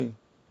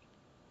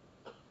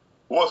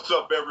What's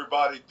up,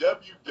 everybody?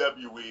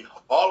 WWE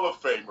Hall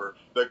of Famer,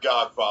 the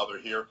Godfather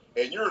here,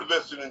 and you're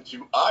listening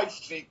to I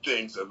See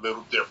Things a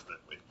Little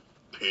Differently.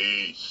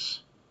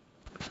 Peace.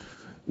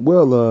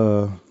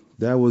 Well,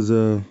 that was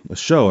a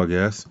show, I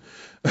guess.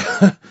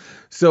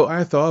 So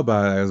I thought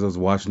about it as I was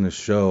watching the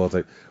show. I was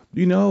like,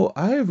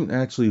 I haven't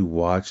actually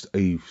watched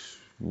a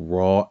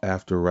Raw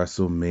after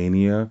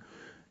WrestleMania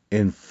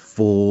in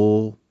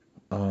full.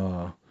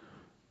 Uh,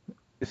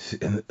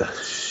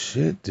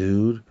 Shit,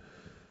 dude.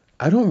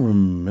 I don't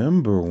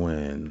remember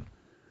when.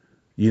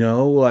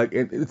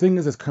 The thing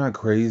is, that's kind of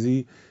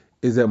crazy,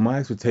 is that my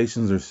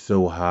expectations are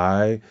so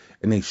high,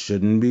 and they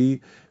shouldn't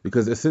be,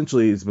 because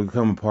essentially it's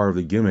become a part of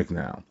the gimmick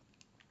now.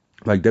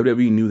 Like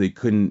WWE knew they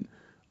couldn't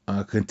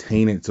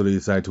contain it, so they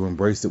decided to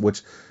embrace it,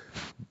 which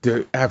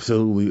they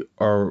absolutely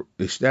are.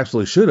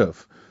 Absolutely should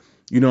have.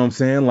 You know what I'm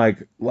saying?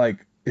 Like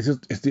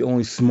it's the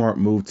only smart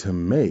move to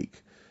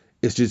make.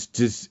 It's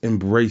just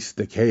embrace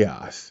the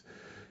chaos.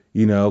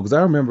 Because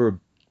I remember,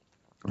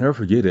 I'll never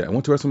forget it. I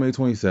went to WrestleMania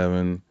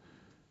 27,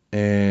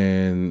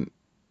 and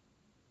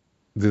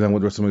then I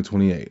went to WrestleMania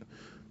 28.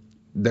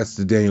 That's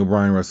the Daniel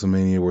Bryan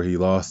WrestleMania where he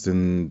lost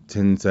in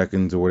 10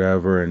 seconds or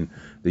whatever, and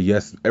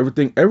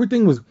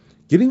everything was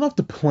getting off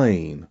the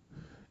plane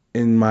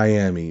in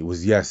Miami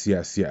was yes,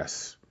 yes,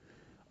 yes.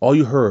 All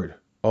you heard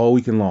all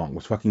weekend long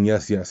was fucking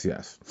yes, yes,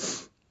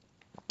 yes.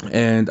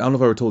 And I don't know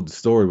if I ever told the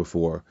story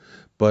before,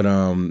 but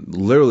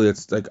literally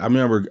it's like I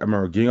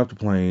remember getting off the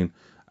plane.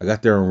 I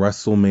got there on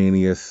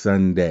WrestleMania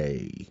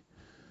Sunday,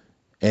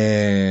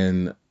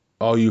 and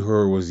all you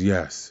heard was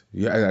yes.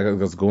 Yeah, I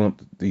was going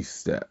up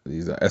these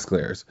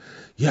escalators.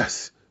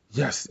 Yes,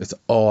 yes. It's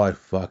all I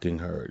fucking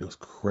heard. It was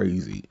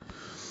crazy.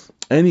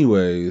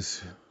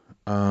 Anyways,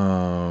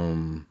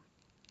 um,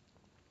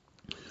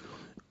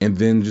 and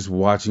then just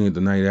watching it the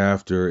night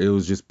after, it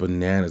was just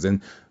bananas.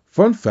 And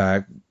fun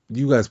fact,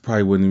 you guys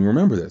probably wouldn't even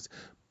remember this.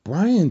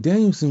 Bryan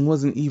Danielson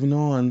wasn't even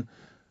on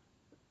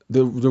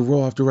the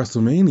Raw after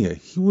WrestleMania.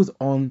 He was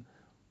on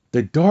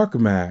the dark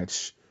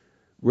match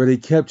where they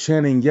kept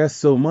chanting yes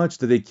so much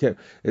that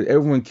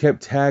everyone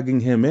kept tagging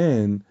him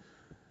in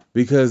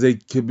because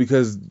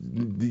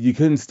you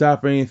couldn't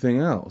stop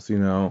anything else.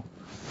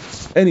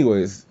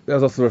 Anyways, that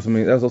was also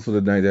WrestleMania. That was also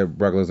the night that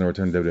Brock Lesnar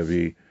returned to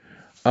WWE.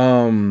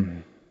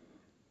 Um,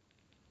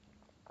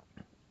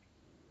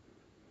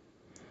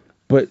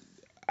 but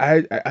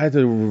I had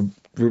to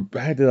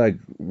like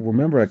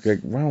remember like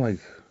around like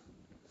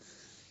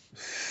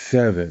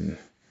 7,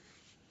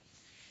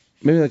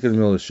 maybe like in the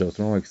middle of the show,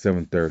 so around like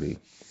 7:30,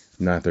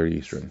 9:30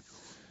 Eastern.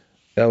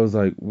 I was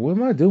like, what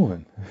am I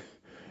doing?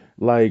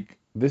 Like,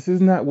 this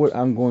is not what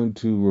I'm going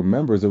to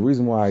remember. It's the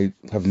reason why I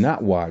have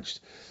not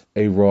watched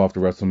a Raw after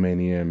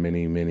WrestleMania in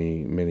many,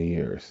 many, many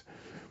years.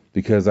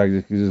 Because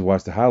I just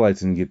watch the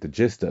highlights and get the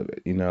gist of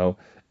it.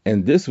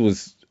 And this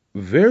was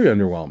very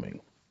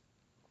underwhelming.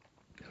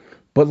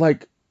 But,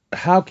 like,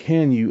 how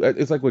can you?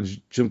 It's like what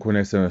Jim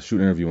Cornette said on a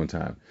shoot interview one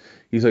time.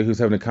 He's like, he was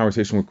having a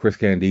conversation with Chris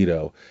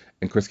Candido,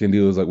 and Chris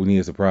Candido was like, "We need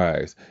a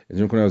surprise." And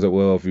Jim Cornette was like,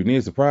 "Well, if you need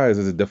a surprise,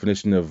 there's a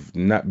definition of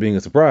not being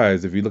a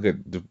surprise. If you look at,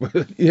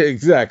 yeah,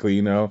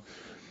 exactly. So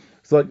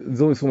like,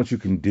 there's only so much you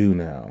can do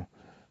now,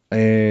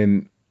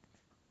 and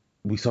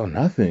we saw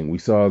nothing. We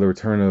saw the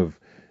return of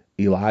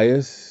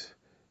Elias,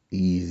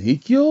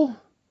 Ezekiel,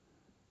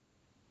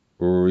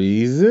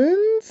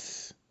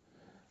 Reasons.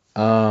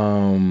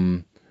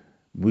 Um,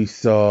 we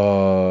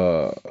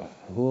saw,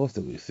 who else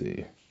did we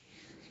see?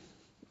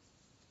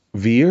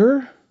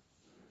 Veer.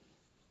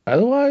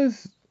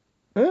 Otherwise,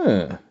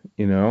 eh,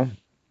 you know.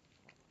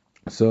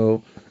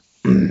 So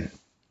kind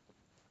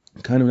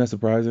of not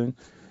surprising.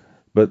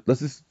 But let's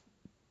just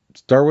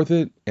start with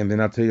it, and then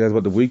I'll tell you guys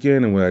about the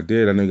weekend and what I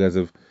did. I know you guys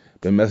have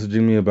been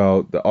messaging me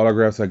about the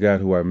autographs I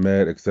got, who I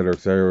met, etc.,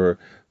 etc.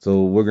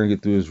 So we're gonna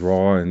get through this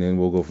Raw, and then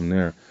we'll go from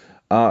there.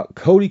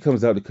 Cody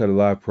comes out to cut a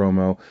live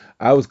promo.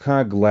 I was kind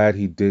of glad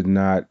he did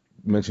not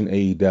mention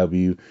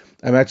AEW.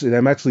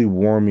 I'm actually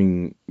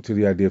warming to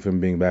the idea of him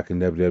being back in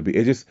WWE.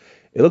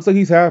 It looks like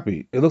he's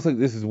happy. It looks like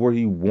this is where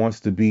he wants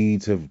to be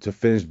to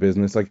finish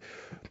business. Like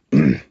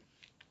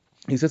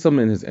he said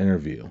something in his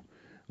interview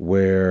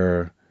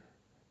where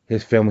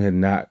his family had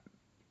not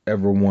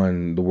ever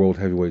won the World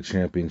Heavyweight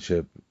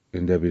Championship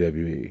in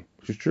WWE,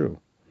 which is true.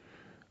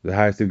 The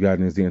highest they've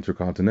gotten is the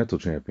Intercontinental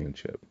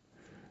Championship,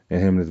 and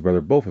him and his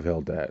brother both have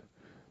held that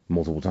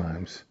multiple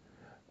times.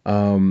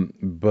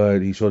 But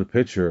he showed a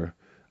picture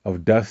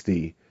of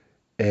Dusty,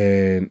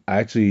 and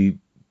I've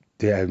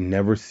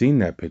never seen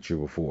that picture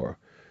before.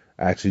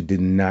 I actually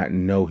did not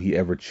know he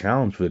ever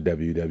challenged for the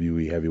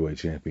WWE Heavyweight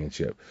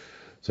Championship.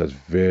 So it's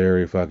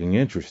very fucking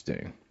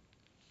interesting.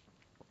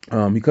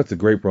 He cuts a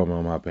great promo,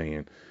 in my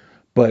opinion.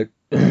 But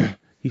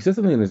he said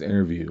something in this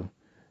interview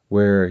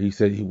where he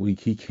said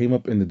he came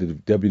up in the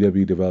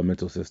WWE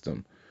developmental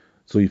system,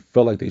 so he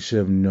felt like they should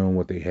have known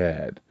what they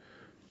had.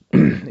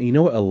 You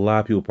know what? A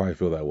lot of people probably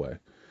feel that way.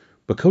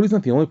 But Cody's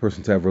not the only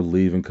person to ever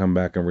leave and come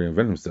back and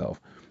reinvent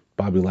himself.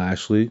 Bobby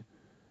Lashley,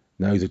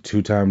 now he's a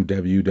two-time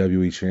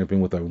WWE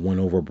champion with a win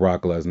over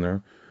Brock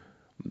Lesnar.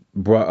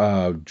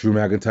 Drew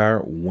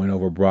McIntyre went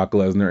over Brock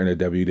Lesnar in a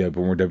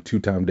WWE,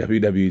 two-time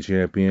WWE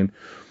champion.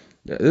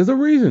 There's a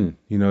reason,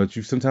 that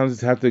you sometimes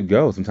just have to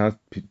go. Sometimes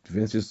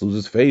Vince just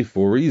loses faith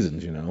for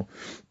reasons,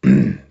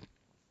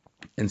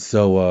 And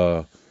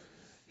so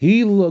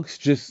he looks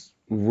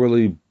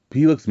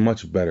he looks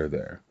much better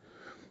there.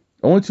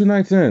 Only 2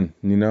 nights in,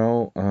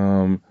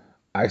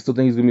 I still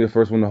think he's going to be the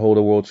first one to hold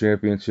a world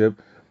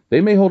championship. They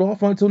may hold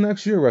off until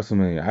next year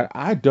WrestleMania.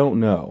 I don't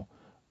know.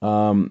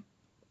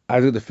 I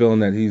get the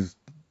feeling that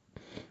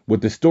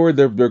with the story,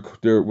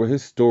 with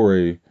his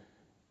story,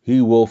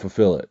 he will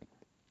fulfill it.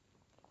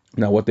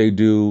 Now, what they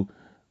do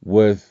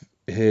with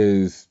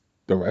the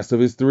rest of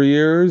his 3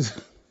 years,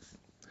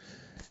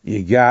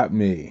 you got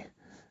me.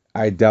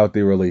 I doubt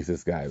they release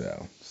this guy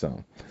though.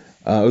 So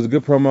it was a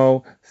good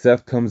promo.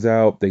 Seth comes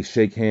out. They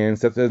shake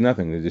hands. Seth says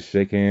nothing. They just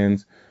shake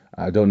hands.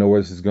 I don't know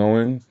where this is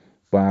going,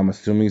 but I'm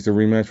assuming it's a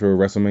rematch for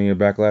WrestleMania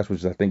Backlash,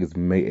 which I think is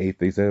May 8th.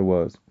 They said it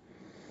was.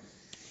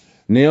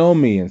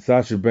 Naomi and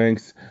Sasha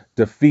Banks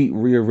defeat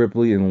Rhea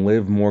Ripley and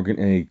Liv Morgan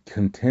in a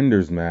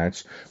contenders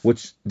match,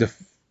 which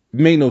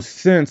made no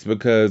sense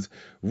because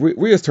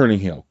Rhea's turning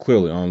heel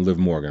clearly on Liv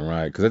Morgan,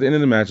 right? Because at the end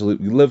of the match,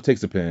 Liv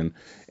takes a pin.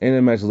 In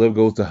the match, Liv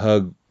goes to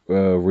hug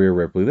Rhea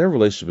Ripley. Their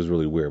relationship is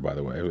really weird, by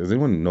the way. Has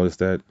anyone noticed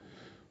that?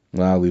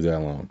 Well, I'll leave that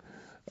alone.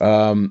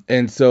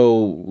 And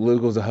so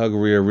Liv goes to hug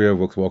Rhea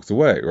walks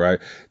away, right?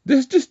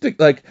 There's just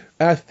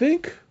I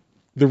think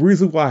the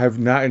reason why I have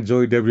not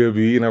enjoyed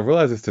WWE, and I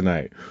realized this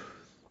tonight,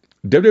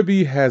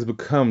 WWE has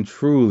become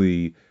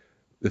truly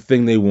the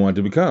thing they want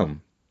to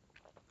become,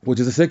 which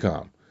is a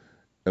sitcom.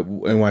 And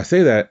when I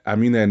say that, I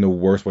mean that in the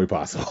worst way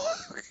possible.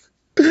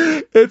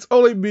 It's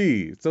only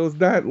me, so it's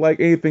not like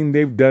anything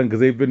they've done because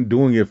they've been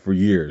doing it for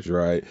years,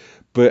 right?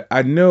 But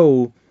I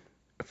know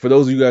for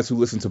those of you guys who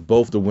listen to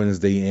both the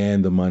Wednesday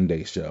and the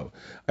Monday show,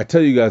 I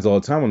tell you guys all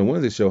the time on the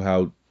Wednesday show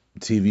how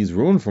TV's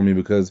ruined for me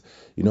because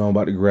I'm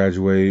about to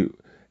graduate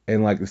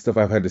and like the stuff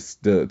I've had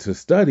to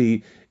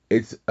study.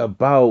 It's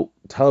about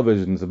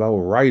television. It's about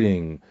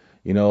writing.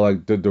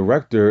 Like the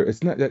director.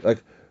 It's not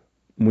like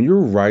when you're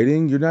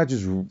writing, you're not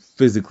just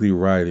physically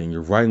writing.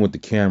 You're writing with the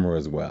camera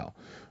as well,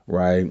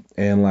 right?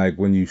 And like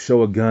when you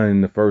show a gun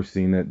in the first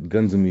scene, that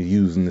gun's gonna be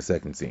used in the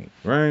second scene,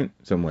 right?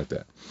 Something like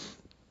that.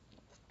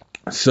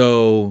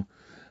 So,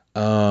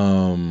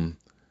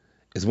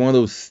 it's one of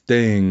those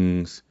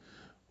things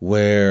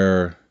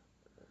where,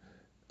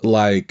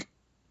 like,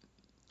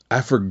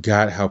 I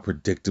forgot how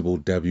predictable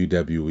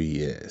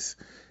WWE is.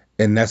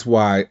 And that's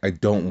why I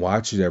don't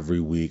watch it every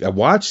week. I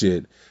watch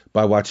it,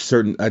 but I watch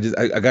certain. I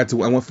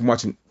went from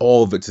watching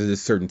all of it to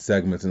just certain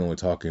segments and only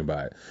talking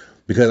about it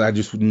because I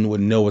just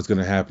would know what's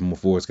gonna happen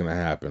before it's gonna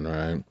happen,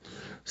 right?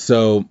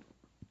 So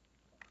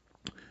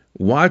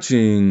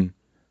watching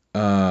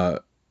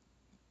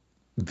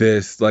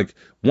this, like,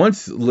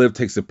 once Liv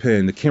takes a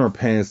pin, the camera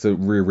pans to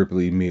Rhea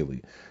Ripley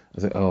immediately. I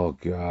was like, oh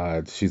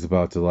god, she's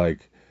about to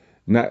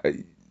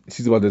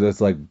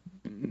just like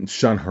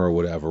shun her or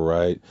whatever,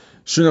 right?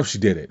 Sure enough, she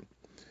did it.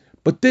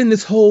 But then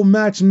this whole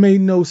match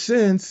made no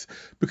sense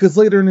because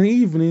later in the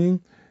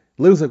evening,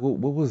 Liv was like, well,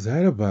 what was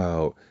that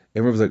about?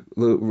 And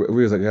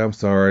Rhea's like, I'm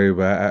sorry,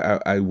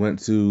 but I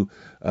went to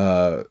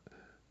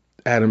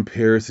Adam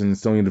Pearce and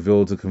Sonya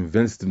Deville to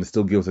convince them to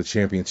still give us a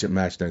championship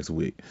match next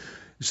week.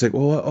 She's like,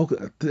 well,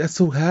 okay,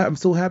 I'm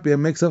so happy it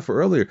makes up for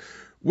earlier.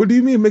 What do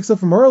you mean it makes up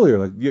from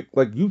earlier?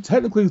 You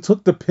technically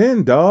took the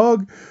pin,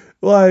 dog.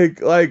 I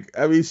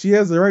mean, she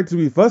has the right to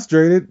be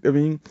frustrated. I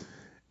mean,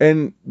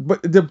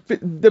 but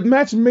the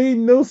match made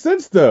no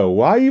sense though.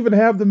 Why even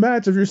have the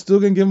match if you're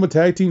still gonna give them a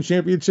tag team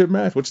championship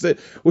match, which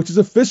is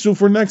official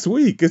for next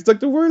week? It's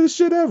like the weirdest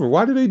shit ever.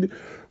 Why do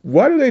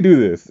they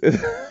do this?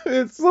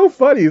 It's so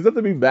funny. It's nothing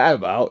to be mad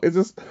about. It's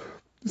just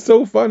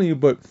so funny,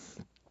 but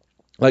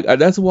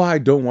that's why I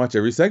don't watch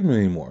every segment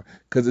anymore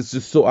because it's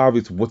just so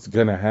obvious what's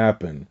gonna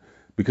happen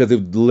because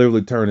they've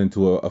literally turned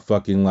into a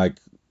fucking like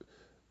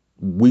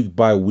week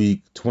by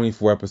week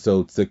 24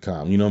 episode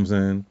sitcom. You know what I'm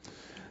saying?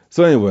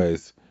 So,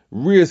 anyways,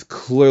 Rhea's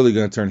clearly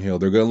gonna turn heel.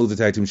 They're gonna lose the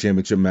tag team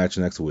championship match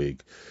next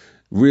week.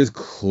 Rhea's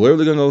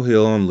clearly gonna go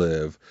heel on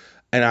Liv,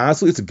 and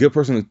honestly, it's a good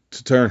person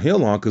to turn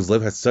heel on because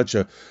Liv has such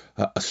a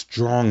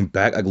strong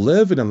back. Like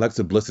Liv and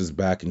Alexa Bliss's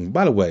backing.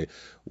 By the way,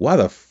 why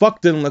the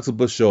fuck didn't Alexa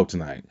Bliss show up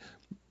tonight?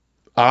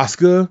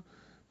 Asuka?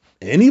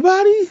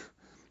 Anybody?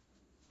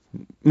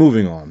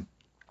 Moving on.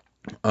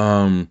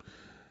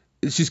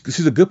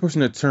 She's a good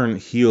person to turn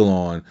heel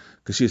on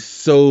because she has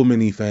so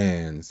many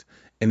fans,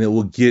 and it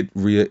will get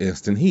Rhea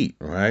instant heat,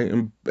 right?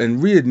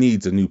 And Rhea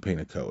needs a new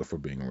painted coat if we're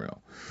being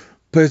real.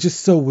 But it's just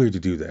so weird to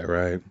do that,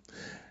 right?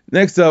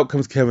 Next up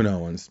comes Kevin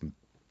Owens,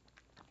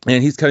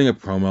 and he's cutting a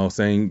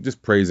promo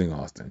just praising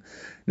Austin.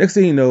 Next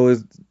thing you know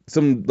is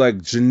some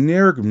like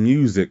generic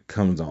music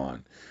comes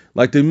on.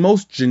 Like the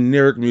most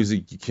generic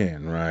music you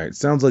can, right?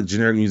 Sounds like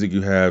generic music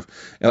you have.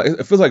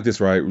 It feels like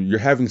this, right? You're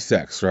having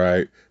sex,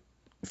 right?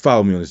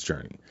 Follow me on this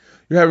journey.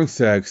 You're having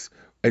sex,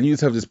 and you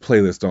just have this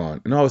playlist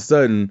on, and all of a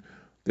sudden,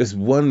 this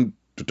one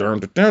that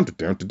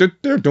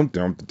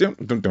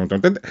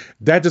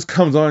just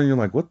comes on, and you're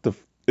like, what the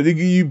I think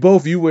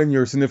you and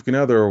your significant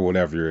other or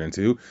whatever you're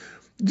into,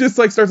 just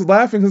like starts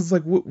laughing because it's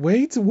like,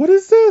 wait, what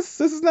is this?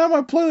 This is not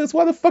my playlist.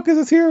 Why the fuck is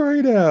this here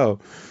right now?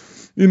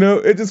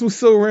 It just was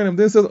so random.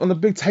 Then it says on the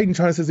big Titan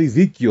trying to says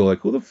Ezekiel. Like,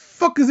 who the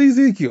fuck is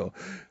Ezekiel?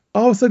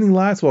 All of a sudden,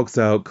 Elias walks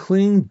out,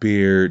 clean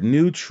beard,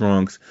 new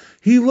trunks.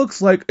 He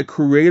looks like a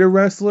creator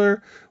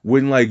wrestler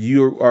when like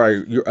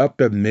you're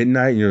up at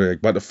midnight and you're like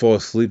about to fall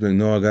asleep and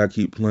no, I gotta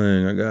keep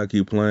playing. I gotta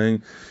keep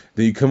playing.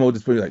 Then you come over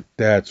this place like,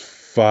 that's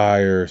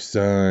fire,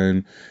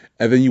 son.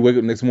 And then you wake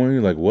up next morning,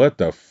 you're like, what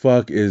the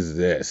fuck is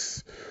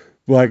this?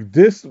 Like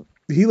this,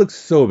 he looks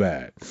so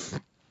bad.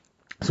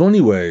 So,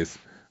 anyways,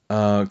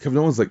 Kevin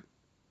Owens like,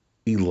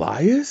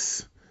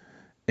 Elias?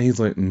 And he's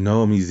like,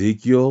 no, I'm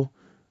Ezekiel,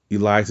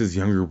 Elias's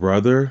younger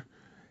brother.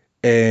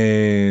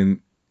 And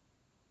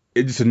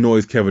it just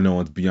annoys Kevin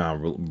Owens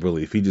beyond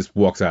relief. He just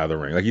walks out of the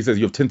ring. Like he says,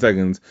 you have 10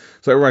 seconds.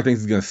 So everyone thinks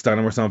he's going to stun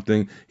him or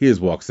something. He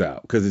just walks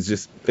out because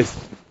it's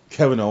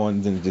Kevin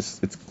Owens and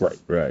it's great,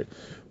 right?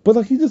 But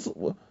like you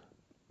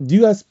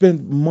guys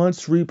spent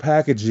months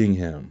repackaging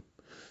him.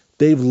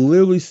 They've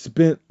literally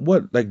spent,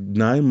 like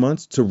 9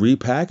 months to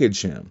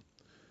repackage him.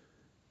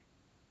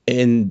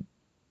 And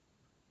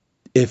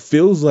it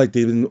feels like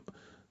they've been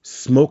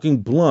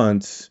smoking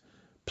blunts,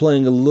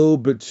 playing a little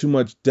bit too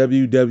much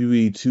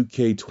WWE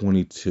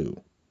 2K22.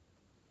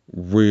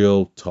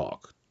 Real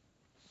talk.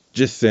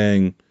 Just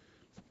saying.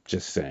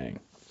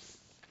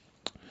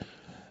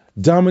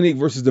 Dominic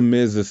versus The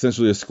Miz is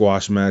essentially a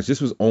squash match. This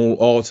was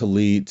all to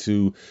lead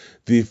to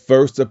the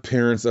first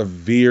appearance of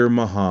Veer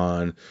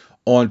Mahan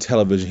on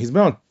television. He's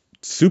been on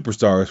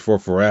Superstars for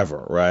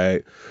forever,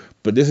 right?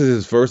 But this is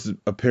his first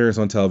appearance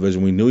on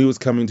television. We knew he was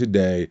coming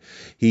today.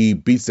 He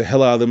beats the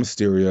hell out of the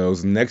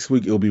Mysterios. Next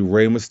week it'll be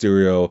Rey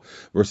Mysterio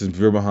versus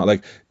Veer Mahan.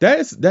 Like that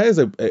is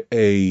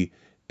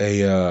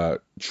a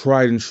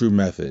tried and true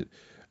method.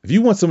 If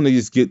you want someone to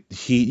just get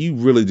heat, you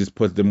really just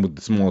put them with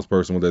the smallest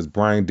person, whether it's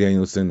Bryan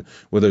Danielson,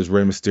 whether it's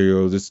Rey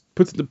Mysterio. Just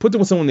put them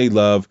with someone they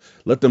love,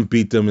 let them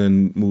beat them,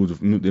 and move the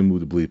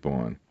bleep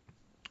on.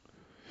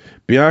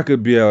 Bianca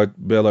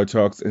Belair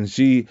talks, and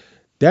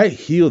that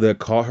heel that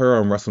caught her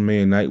on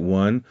WrestleMania Night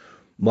 1,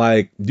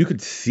 like you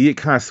could see it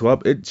kind of swell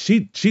up.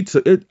 She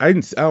took it. I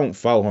don't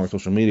follow her on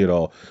social media at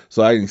all,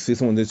 so I didn't see.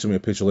 Someone did show me a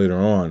picture later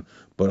on,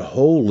 but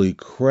holy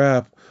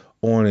crap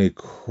on a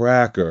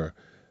cracker.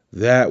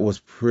 That was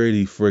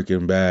pretty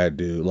freaking bad,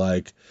 dude.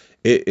 Like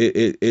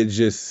it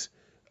just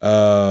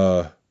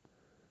it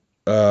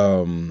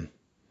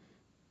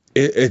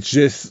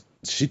just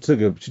she took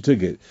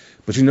it.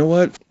 But you know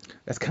what?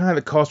 That's kind of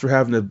the cost for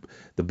having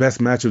the best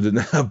match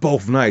of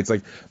both nights.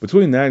 Like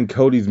between that and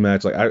Cody's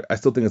match, like I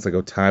still think it's like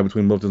a tie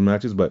between both those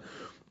matches, but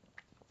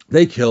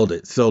they killed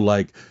it. So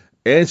like,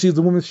 and she's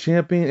the women's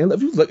champion. And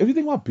if you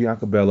think about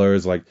Bianca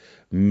Belair's like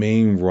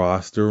main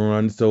roster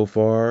run so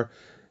far,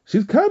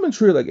 she's kind of been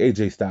treated like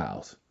AJ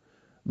Styles.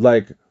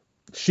 Like,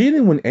 she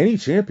didn't win any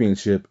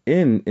championship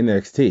in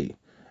NXT.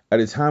 At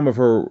the time of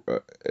her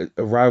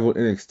arrival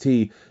in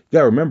NXT, you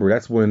gotta remember,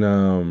 that's when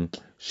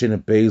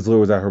Shayna Baszler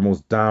was at her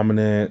most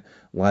dominant.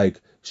 Like,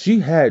 she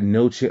had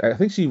no chance. I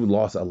think she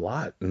lost a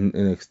lot in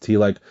NXT.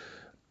 Like,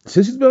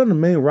 since she's been on the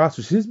main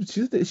roster, she's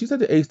had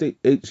the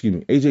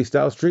AJ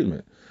Styles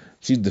treatment.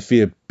 She's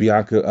defeated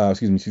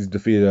she's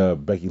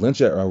defeated Becky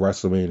Lynch at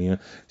WrestleMania.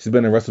 She's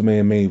been in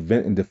WrestleMania main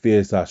event and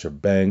defeated Sasha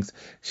Banks.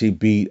 She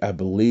beat, I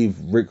believe,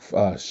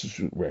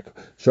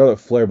 Charlotte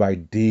Flair by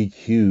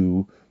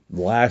DQ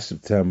last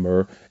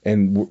September.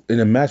 And in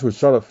a match with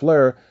Charlotte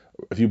Flair,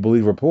 if you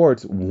believe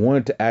reports,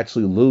 wanted to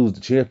actually lose the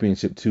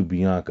championship to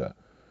Bianca.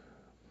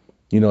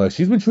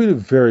 She's been treated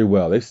very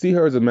well. They see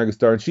her as a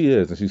megastar, and she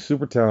is. And she's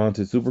super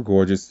talented, super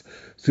gorgeous,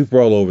 super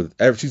all over.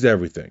 She's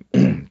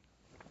everything.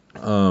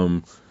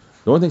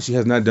 The only thing she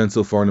has not done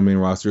so far in the main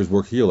roster is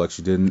work heel like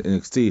she did in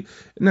NXT,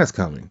 and that's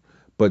coming.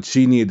 But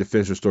she needed to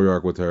finish her story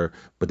arc with her.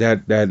 But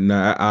that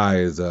eye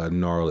is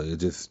gnarly.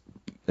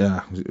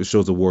 It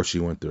shows the war she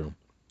went through.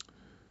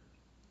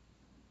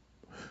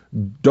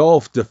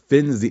 Dolph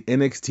defends the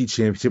NXT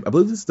Championship. I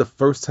believe this is the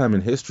first time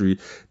in history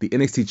the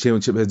NXT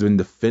Championship has been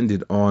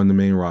defended on the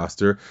main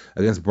roster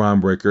against Braun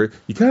Breaker.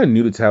 You kind of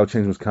knew the title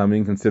change was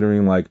coming,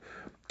 considering like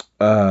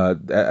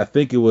I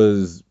think it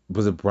was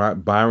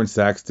it Byron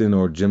Saxton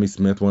or Jimmy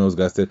Smith, one of those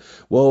guys said,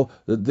 well,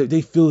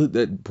 they feel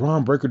that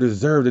Braun Breaker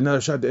deserved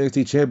another shot at the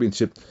NXT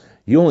Championship.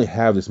 You only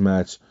have this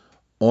match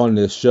on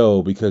this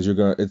show because you're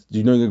gonna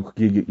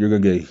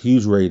get a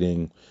huge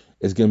rating.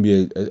 It's gonna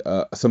be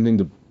something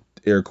to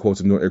air quotes.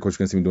 I'm doing air quotes.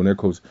 You can see me doing air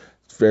quotes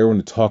for everyone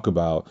to talk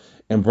about.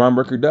 And Braun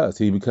Breaker does.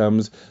 He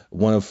becomes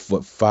one of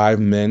 5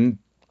 men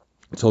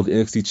to hold the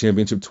NXT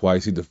Championship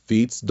twice. He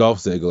defeats Dolph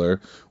Ziggler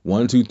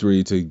 1, 2,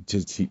 3 to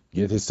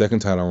get his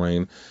second title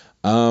reign.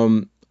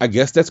 I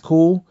guess that's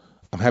cool.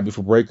 I'm happy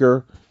for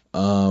Breaker.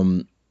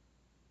 I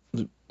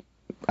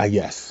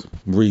guess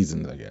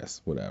reasons. I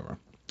guess whatever.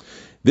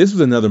 This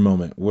was another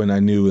moment when I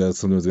knew that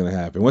something was going to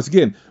happen. Once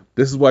again,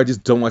 this is why I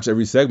just don't watch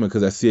every segment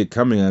because I see it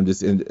coming.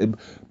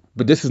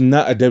 But this is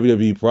not a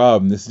WWE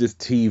problem. This is just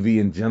TV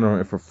in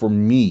general for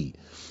me.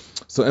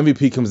 So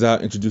MVP comes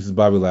out, introduces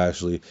Bobby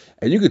Lashley,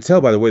 and you could tell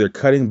by the way they're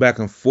cutting back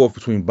and forth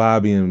between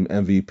Bobby and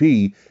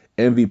MVP.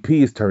 MVP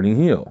is turning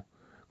heel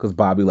because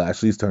Bobby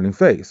Lashley is turning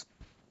face.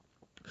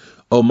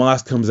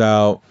 Omos comes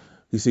out.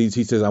 He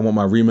says, "I want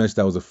my rematch.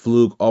 That was a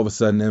fluke." All of a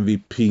sudden,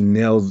 MVP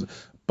nails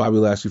Bobby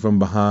Lashley from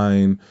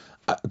behind.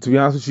 To be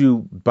honest with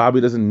you,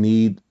 Bobby doesn't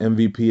need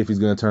MVP if he's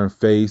going to turn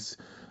face.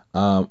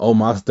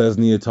 Omos does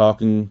need a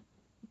talking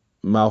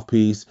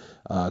mouthpiece.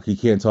 He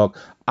can't talk.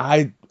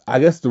 I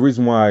guess the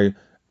reason why,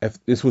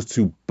 if this was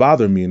to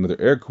bother me, another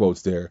air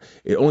quotes there,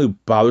 it only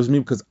bothers me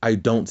because I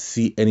don't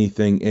see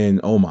anything in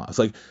Omos.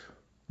 Like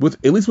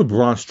at least with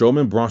Braun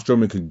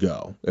Strowman could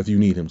go if you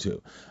need him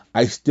to.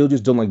 I still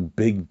just don't like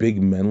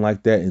big men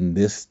like that in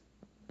this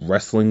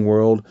wrestling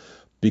world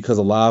because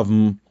a lot of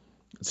them,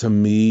 to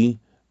me,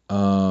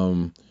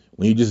 when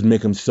you just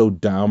make them so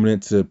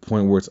dominant to the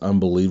point where it's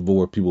unbelievable,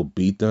 where people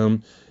beat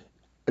them,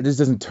 it just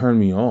doesn't turn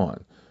me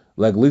on.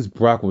 Like, at least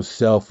Brock will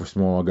sell for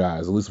small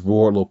guys. At least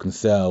Wardlow can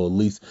sell. At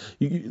least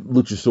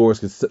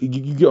Luchasaurus can sell. You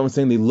get what I'm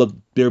saying?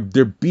 They're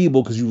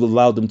beatable because you've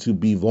allowed them to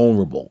be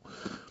vulnerable.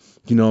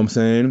 You know what I'm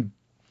saying?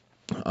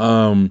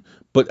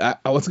 But I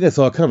once again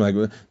saw it coming.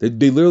 Like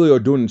they literally are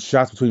doing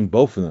shots between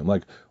both of them.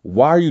 Like,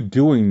 why are you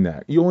doing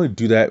that? You only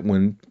do that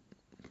when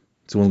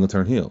someone's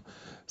gonna turn heel.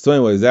 So,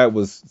 anyways,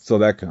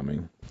 that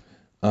coming.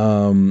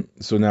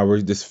 So now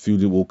this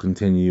feud will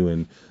continue,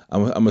 and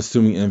I'm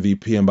assuming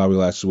MVP and Bobby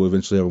Lashley will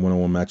eventually have a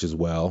one-on-one match as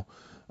well.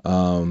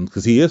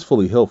 Because he is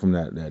fully healed from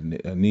that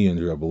knee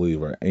injury, I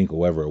believe, or ankle,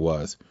 whatever it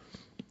was.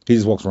 He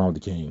just walks around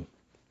with the cane.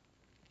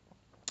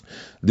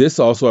 This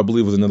also, I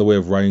believe, was another way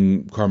of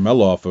writing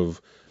Carmella off of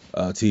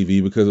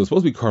TV because it was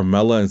supposed to be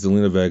Carmella and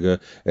Zelina Vega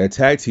in a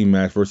tag team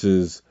match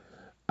versus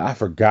I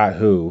forgot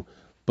who,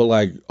 but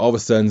like all of a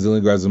sudden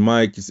Zelina grabs the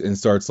mic and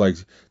starts like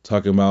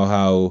talking about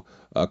how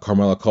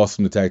Carmella cost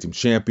him the tag team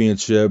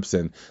championships,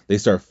 and they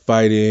start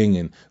fighting,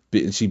 and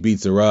she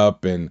beats her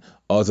up and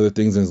all those other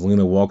things, and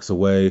Zelina walks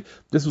away.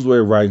 This was way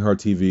of writing her off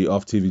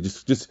TV,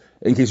 just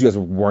in case you guys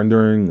were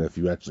wondering if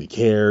you actually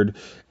cared.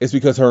 It's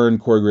because her and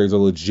Corey Graves are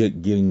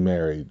legit getting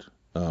married.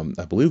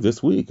 I believe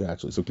this week,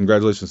 actually. So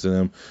congratulations to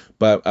them.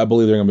 But I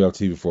believe they're going to be on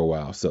TV for a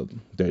while. So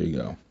there you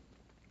go.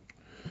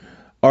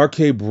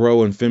 RK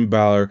Bro and Finn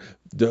Balor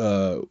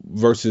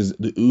versus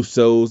the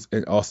Usos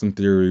and Austin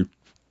Theory.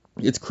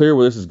 It's clear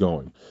where this is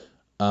going.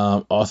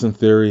 Austin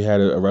Theory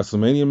had a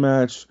WrestleMania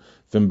match.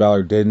 Finn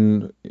Balor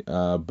didn't.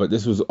 But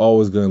this was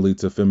always going to lead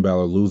to Finn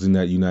Balor losing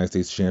that United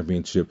States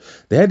Championship.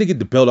 They had to get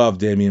the belt off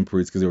Damian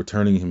Priest because they were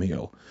turning him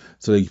heel.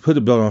 So they put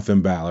the belt on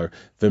Finn Balor.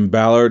 Finn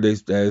Balor,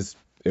 as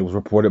it was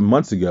reported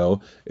months ago,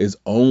 is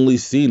only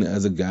seen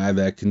as a guy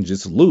that can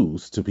just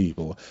lose to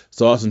people.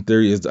 So Austin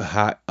Theory is the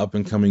hot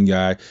up-and-coming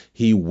guy.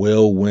 He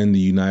will win the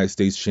United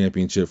States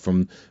Championship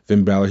from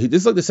Finn Balor.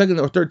 This is like the second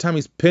or third time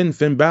he's pinned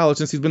Finn Balor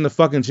since he's been the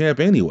fucking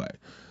champ anyway.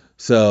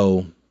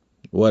 So,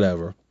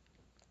 whatever.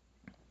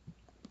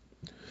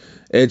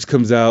 Edge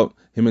comes out.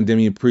 Him and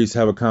Damian Priest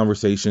have a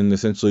conversation,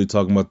 essentially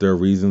talking about their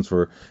reasons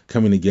for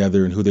coming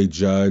together and who they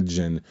judge,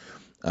 and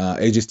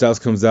AJ Styles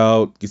comes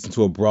out, gets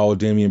into a brawl with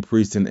Damian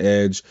Priest and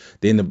Edge.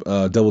 They end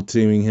up double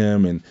teaming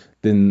him, and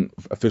then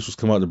officials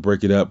come out to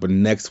break it up. But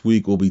next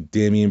week will be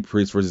Damian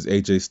Priest versus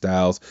AJ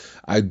Styles.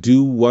 I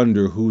do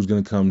wonder who's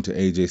going to come to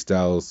AJ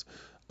Styles'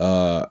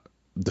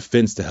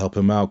 defense to help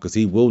him out, because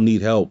he will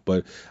need help.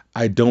 But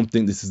I don't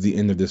think this is the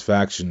end of this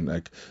faction.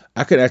 Like,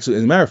 I could actually,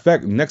 as a matter of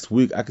fact, next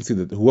week I can see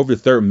that whoever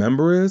the third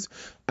member is,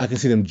 I can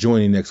see them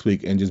joining next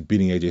week and just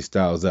beating AJ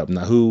Styles up.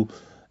 Now, who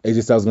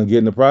AJ Styles is going to get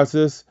in the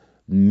process?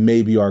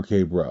 Maybe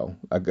RK Bro.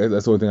 That's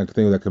the only thing I can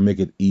think of that could make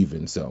it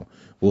even. So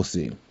we'll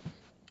see.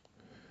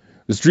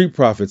 The Street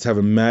Profits have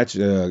a match,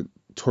 a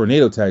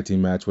tornado tag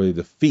team match where they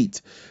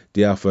defeat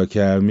the Alpha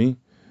Academy.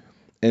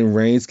 And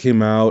Reigns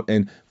came out,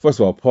 and first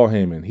of all, Paul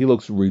Heyman, he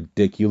looks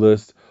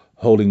ridiculous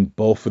holding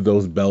both of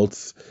those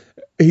belts.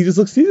 He just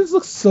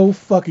looks so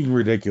fucking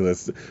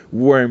ridiculous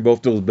wearing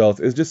both those belts.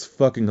 It's just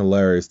fucking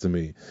hilarious to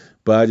me.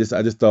 But I just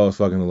thought it was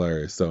fucking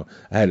hilarious. So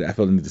I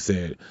felt the need to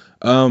say it.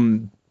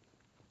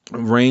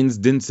 Reigns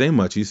didn't say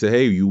much. He said,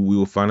 hey, we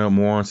will find out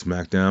more on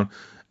SmackDown.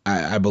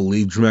 I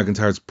believe Drew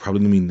McIntyre is probably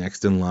going to be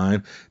next in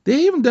line.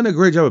 They haven't done a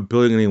great job of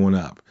building anyone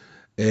up.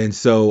 And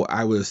so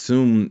I would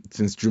assume,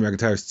 since Drew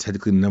McIntyre is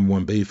technically the number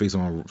one babyface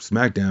on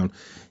SmackDown,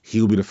 he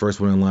will be the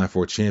first one in line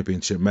for a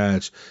championship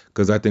match,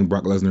 because I think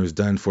Brock Lesnar is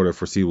done for the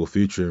foreseeable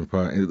future, and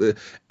probably,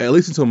 at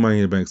least until Money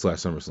in the Bank /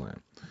 SummerSlam.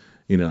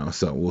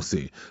 So we'll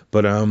see.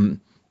 But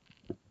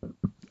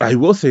I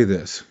will say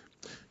this.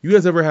 You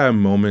guys ever had a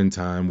moment in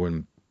time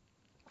when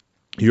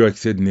you're like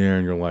sitting there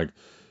and you're like,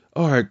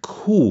 all right,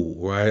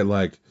 cool, right?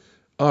 Like,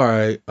 all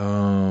right,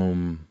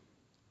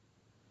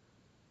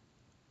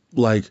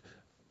 like,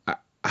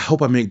 I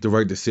hope I make the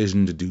right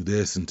decision to do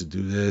this and to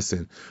do this.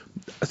 And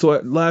so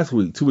last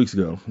week, 2 weeks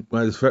ago,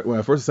 when I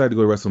first decided to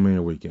go to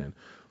WrestleMania weekend,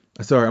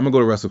 I said, all right, I'm going to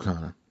go to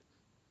WrestleCon.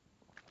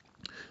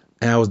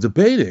 And I was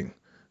debating,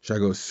 should I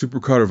go to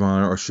Supercard of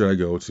Honor or should I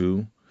go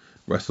to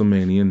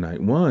WrestleMania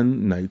Night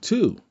 1, Night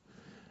 2?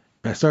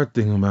 And I started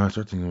thinking about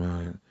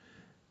it.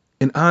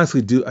 And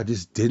honestly, dude, I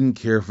just didn't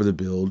care for the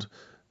build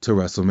to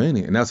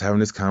WrestleMania. And I was having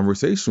this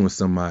conversation with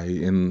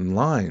somebody in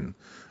line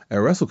at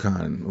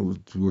WrestleCon.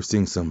 We were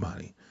seeing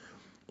somebody.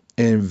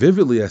 And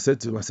vividly, I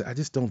said to him, I said, I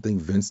just don't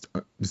think Vince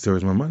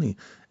deserves my money.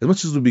 As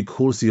much as it would be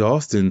cool to see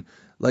Austin,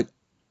 like,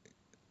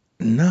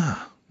 nah,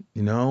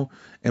 you know?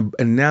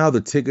 And now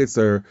the tickets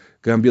are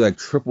going to be like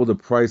triple the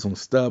price on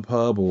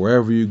StubHub or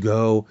wherever you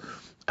go.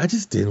 I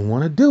just didn't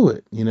want to do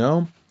it, you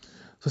know?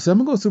 So I said,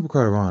 I'm going to go to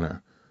Supercard of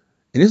Honor.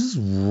 And this is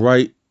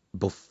right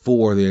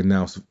before they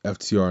announced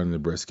FTR and the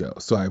Briscoe.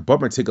 So I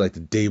bought my ticket like the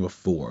day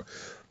before.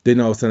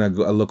 Then all of a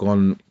sudden I look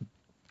online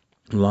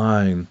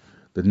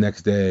the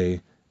next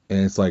day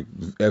and it's like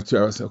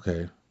FTR. I was like,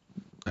 okay,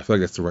 I feel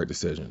like that's the right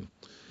decision.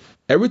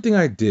 Everything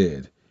I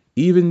did,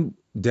 even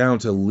down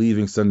to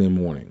leaving Sunday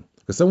morning,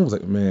 because someone was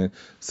like, man,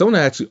 someone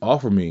actually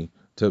offered me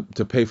to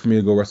pay for me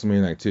to go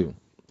WrestleMania night too.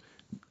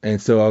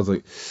 And so I was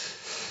like,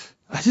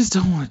 I just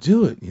don't want to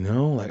do it, you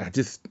know? Like I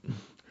just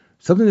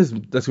something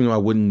that's me know I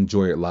wouldn't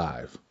enjoy it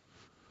live.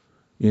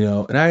 You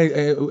know,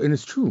 and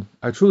it's true.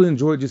 I truly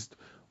enjoy just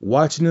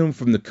watching them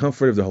from the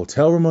comfort of the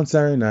hotel room on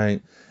Saturday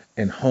night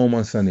and home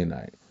on Sunday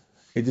night.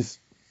 It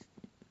just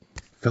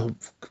felt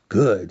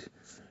good,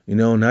 you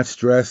know, not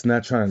stressed,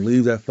 not trying to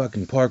leave that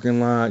fucking parking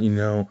lot, you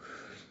know.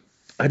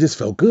 I just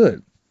felt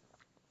good.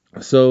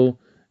 So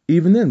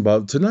even then,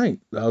 about tonight,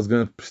 I was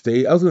gonna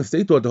stay. I was gonna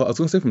stay throughout I was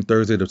gonna stay from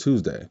Thursday to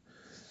Tuesday,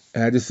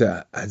 and I just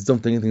said I just don't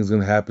think anything's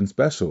gonna happen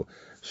special.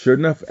 Sure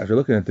enough, after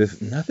looking at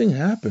this, nothing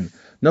happened.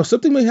 Now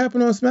something may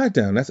happen on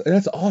SmackDown.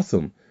 That's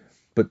awesome,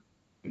 but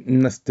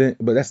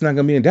that's not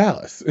gonna be in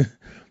Dallas.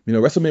 You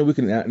know, WrestleMania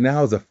weekend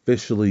now is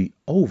officially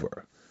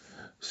over.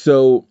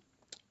 So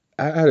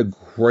I had a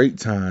great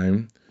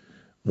time.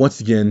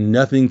 Once again,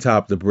 nothing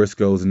topped the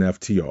Briscoes and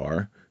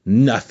FTR.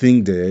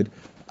 Nothing did.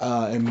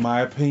 In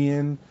my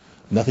opinion,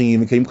 nothing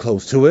even came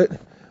close to it.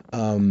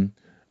 Um,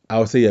 I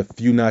would say a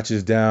few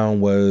notches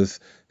down was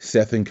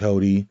Seth and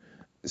Cody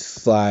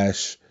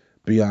slash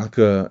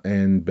Bianca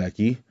and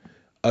Becky.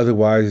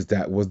 Otherwise,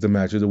 that was the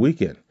match of the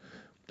weekend.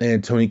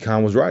 And Tony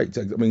Khan was right.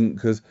 I mean,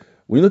 because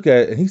when you look at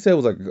it, and he said it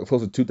was like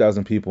close to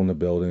 2,000 people in the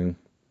building.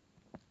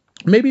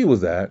 Maybe it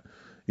was that.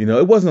 You know,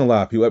 it wasn't a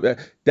lot of people.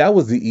 That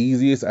was the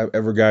easiest I've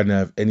ever gotten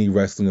out of any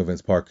wrestling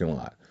event's parking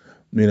lot.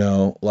 You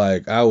know,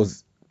 like I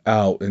was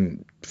out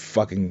in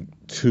fucking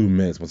 2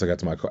 minutes once I got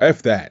to my car.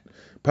 If that,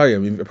 probably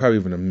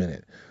even a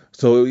minute.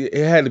 So it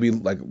had to be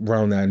like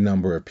around that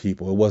number of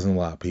people. It wasn't a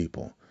lot of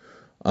people.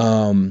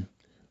 Um,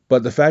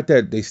 but the fact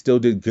that they still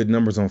did good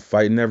numbers on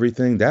Fight and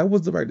everything, that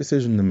was the right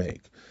decision to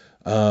make.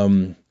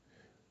 Um,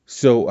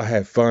 so I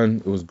had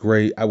fun. It was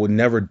great. I would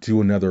never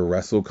do another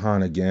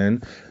WrestleCon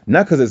again.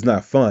 Not because it's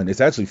not fun.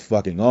 It's actually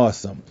fucking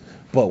awesome.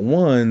 But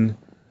one,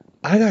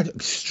 I got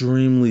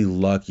extremely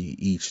lucky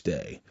each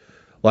day.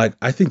 Like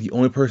I think the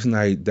only person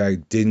that I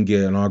didn't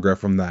get an autograph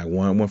from that I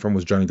won one from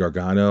was Johnny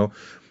Gargano.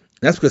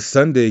 That's because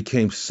Sunday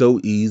came so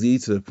easy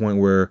to the point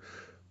where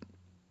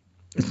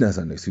it's not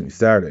Sunday, excuse me,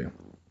 Saturday.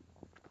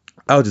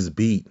 I was just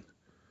beat.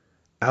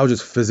 I was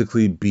just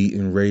physically beat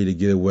and ready to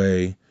get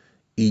away,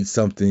 eat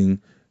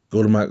something,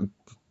 go to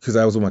because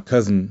I was with my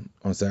cousin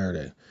on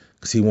Saturday,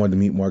 because he wanted to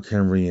meet Mark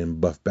Henry and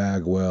Buff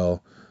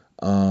Bagwell,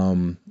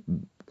 and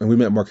we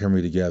met Mark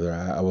Henry together.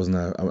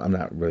 I'm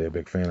not really a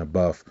big fan of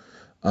Buff,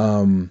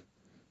 um,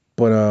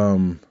 but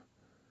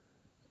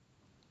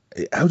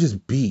I was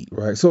just beat,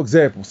 right? So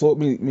let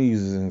me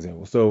use this as an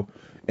example. So,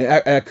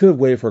 and I could have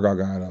waited for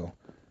Gargano,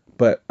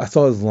 but I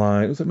saw his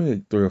line. It was like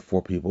maybe 3 or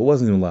 4 people. It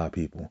wasn't even a lot of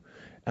people.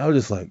 I was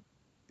just like,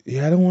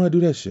 yeah, I don't want to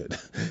do that shit.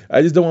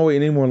 I just don't want to wait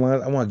any more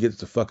lines. I want to get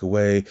the fuck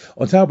away.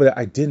 On top of that,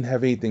 I didn't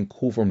have anything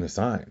cool for him to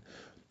sign.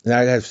 And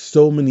I have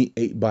so many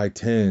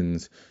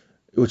 8x10s,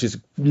 which is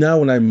now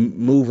when I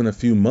move in a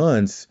few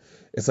months,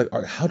 it's like, all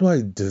right, how do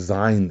I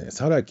design this?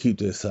 How do I keep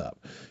this up?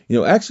 You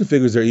know, action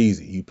figures are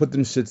easy. You put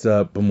them shits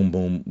up, boom, boom,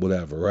 boom,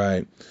 whatever,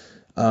 right?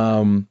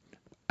 Um,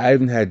 I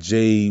even had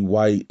Jay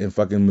White and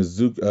fucking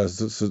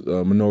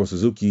Minoru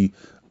Suzuki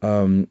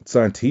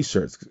sign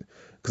T-shirts,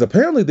 because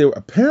because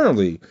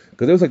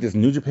there was like this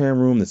New Japan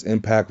room, this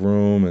Impact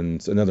room,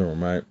 and another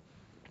room, right?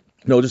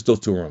 No, just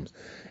those 2 rooms.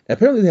 And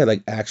apparently they had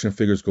like action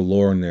figures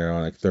galore in there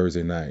on like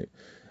Thursday night.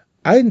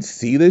 I didn't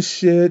see this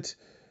shit,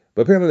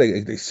 but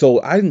apparently they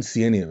sold. I didn't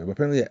see any of it, but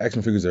apparently they had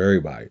action figures of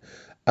everybody.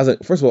 I was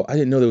like, first of all, I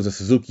didn't know there was a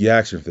Suzuki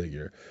action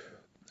figure.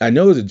 I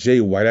know there's a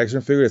Jay White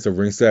action figure that's a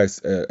ringside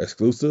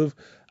exclusive.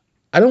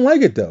 I don't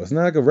like it though. It's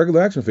not like a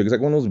regular action figure. It's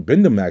like one of those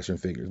Bendham action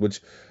figures, which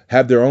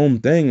have their own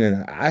thing.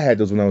 And I had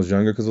those when I was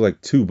younger because they're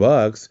like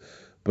 $2.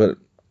 But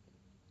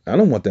I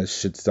don't want that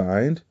shit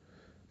signed.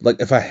 Like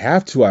if I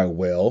have to, I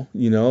will,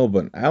 you know.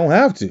 But I don't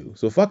have to,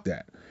 so fuck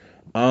that.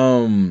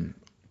 Um,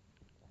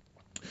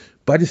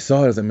 but I just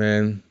saw it. I was like,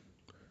 man,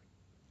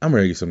 I'm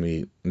ready to get something to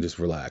eat and just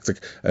relax.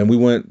 Like, and we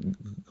went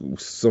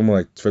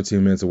somewhere like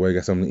 15 minutes away,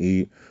 got something to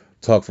eat,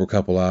 talked for a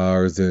couple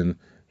hours, and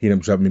he ended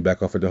up dropping me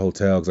back off at the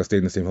hotel because I stayed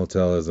in the same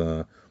hotel as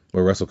where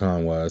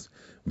WrestleCon was.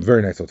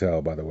 Very nice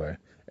hotel, by the way.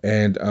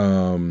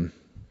 And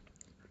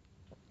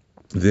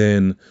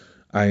then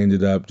I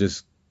ended up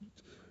just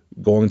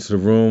going to the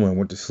room. I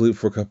went to sleep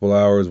for a couple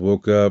hours,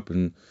 woke up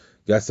and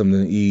got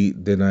something to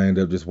eat. Then I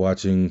ended up just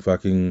watching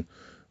fucking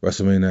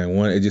WrestleMania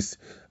 91.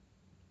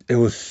 It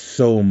was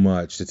so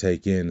much to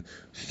take in.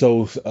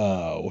 So,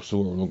 what's the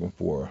word I'm looking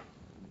for?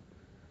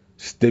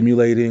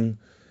 Stimulating.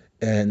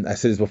 And I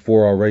said this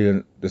before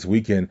already this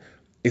weekend.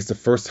 It's the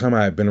first time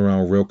I have been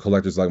around real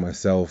collectors like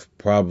myself,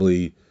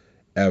 probably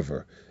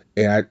ever.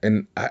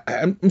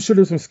 I'm sure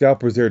there's some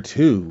scalpers there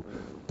too,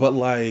 but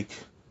like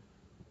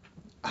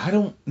I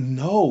don't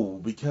know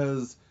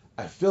because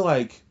I feel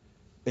like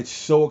it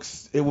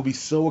will be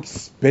so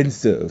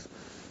expensive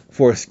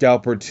for a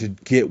scalper to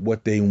get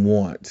what they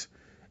want,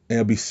 and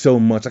it'll be so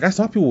much. Like I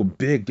saw people with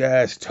big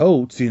ass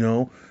totes,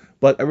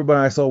 but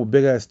everybody I saw with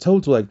big ass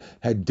totes like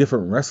had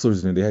different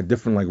wrestlers in it. They had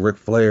different like Ric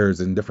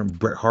Flairs and different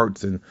Bret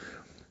Harts and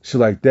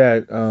shit like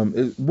that.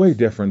 It's way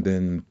different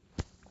than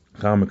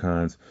Comic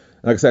Cons.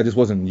 Like I said, I just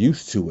wasn't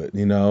used to it,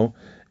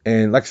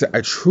 And like I said,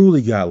 I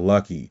truly got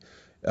lucky.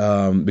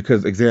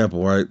 Because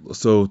example, right?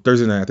 So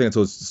Thursday night, I think I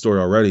told the story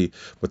already,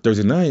 but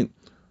Thursday night,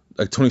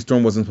 like Tony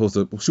Storm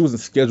she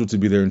wasn't scheduled to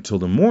be there until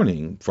the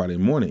morning, Friday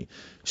morning.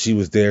 She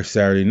was there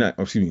Friday night,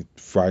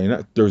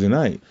 Thursday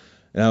night.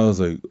 And I was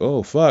like,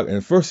 oh fuck. And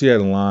at first she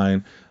had a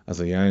line. I was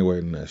like, yeah, I ain't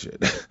waiting that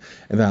shit.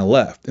 And then I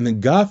left. And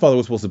then Godfather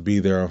was supposed to be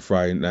there on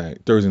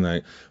Thursday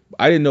night.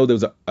 I didn't know there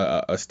was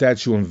a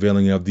statue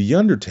unveiling of The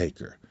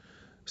Undertaker.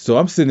 So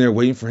I'm sitting there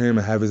waiting for him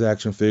to have his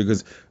action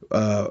figures.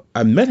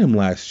 I met him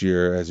last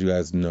year, as you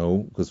guys know,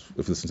 because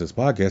if you listen to this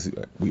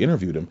podcast, we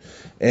interviewed him.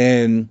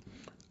 And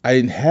I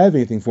didn't have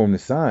anything for him to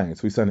sign.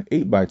 So he signed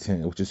an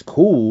 8x10, which is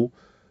cool,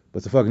 but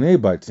it's a fucking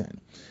 8x10.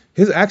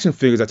 His action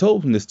figures, I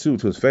told him this too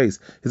to his face,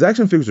 his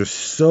action figures are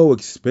so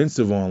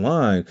expensive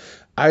online.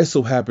 I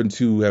so happen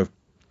to have,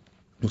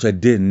 which I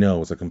didn't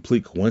know, it's a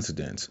complete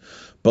coincidence.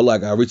 But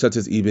like I reached out to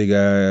this eBay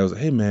guy, I was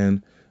like, hey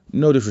man,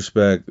 no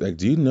disrespect, like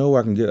do you know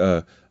where I can get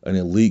an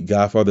elite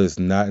Godfather that's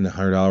not in the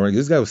 $100 range?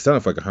 This guy was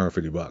selling for like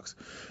 $150.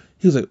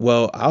 He was like,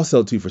 well, I'll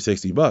sell it to you for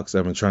 $60.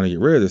 I've been trying to get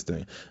rid of this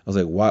thing. I was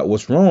like, why?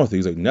 What's wrong with it?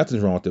 He's like,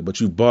 nothing's wrong with it, but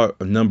you bought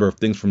a number of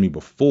things from me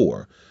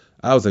before.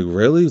 I was like,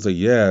 really? He's like,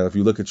 yeah, if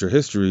you look at your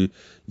history,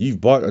 you've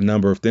bought a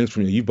number of things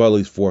from me. You bought at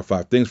least 4 or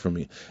 5 things from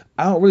me.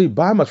 I don't really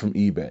buy much from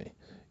eBay,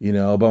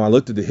 but when I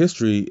looked at the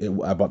history,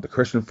 I bought the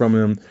Christian from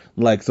him.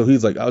 Like, so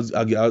he's like, he's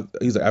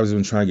like, I was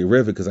even trying to get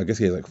rid of it because I guess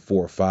he had like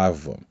 4 or 5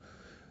 of them.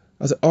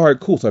 I was like, all right,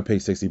 cool. So I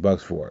paid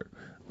 $60 for it.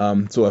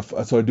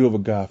 So I do have a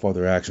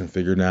Godfather action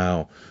figure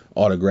now,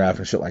 autograph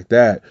and shit like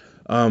that.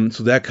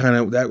 So that kind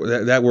of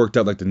that worked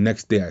out. Like the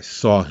next day I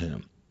saw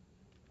him,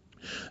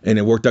 and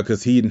it worked out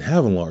because he didn't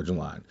have a large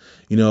line,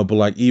 But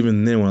like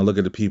even then, when I look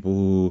at the people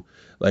who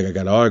like I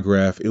got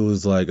autograph, it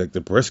was like the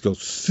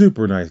Briscoes,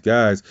 super nice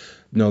guys.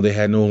 They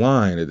had no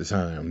line at the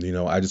time.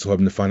 I just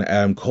happened to find an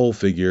Adam Cole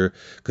figure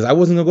because I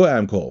wasn't gonna go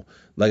Adam Cole.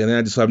 Like, and then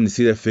I just happened to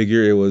see that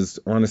figure. It was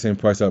around the same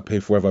price I would pay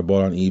for if I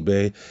bought it on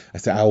eBay. I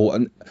said,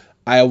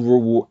 I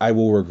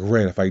will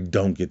regret if I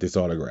don't get this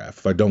autograph.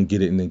 If I don't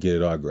get it and then get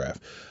it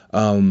autographed.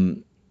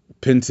 Penta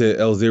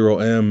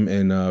L0M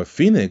and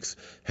Phoenix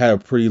had a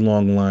pretty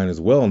long line as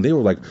well, and they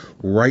were like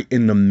right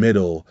in the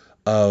middle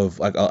of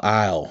like an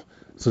aisle.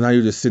 So now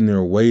you're just sitting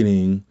there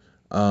waiting.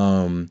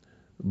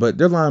 But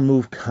their line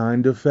moved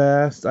kind of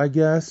fast, I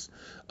guess.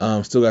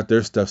 Still got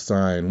their stuff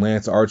signed.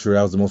 Lance Archer,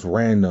 that was the most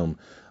random.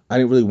 I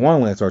didn't really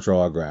want a Lance Archer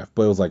autograph,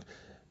 but it was a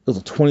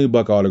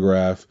 $20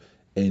 autograph,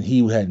 and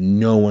he had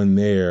no one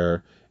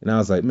there. And I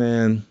was like,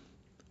 man,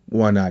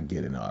 why not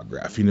get an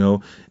autograph,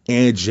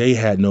 And Jay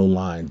had no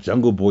line.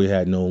 Jungle Boy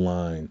had no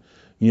line.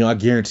 I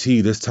guarantee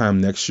you this time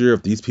next year,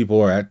 if these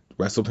people are at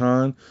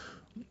WrestleCon,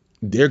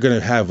 they're going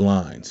to have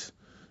lines.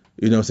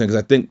 You know what I'm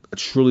saying? Because I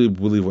truly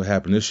believe what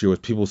happened this year was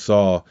people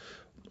saw,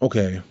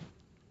 okay,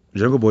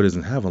 Jungle Boy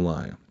doesn't have a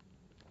line.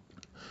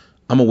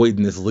 I'm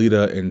awaiting this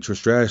Lita and Trish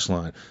Stratus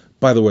line.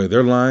 By the way,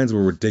 their lines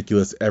were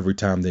ridiculous every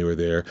time they were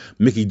there.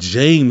 Mickie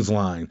James'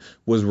 line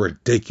was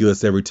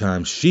ridiculous every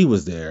time she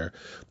was there.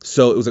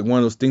 So it was like one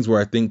of those things where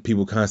I think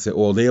people kind of said,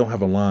 well, they don't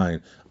have a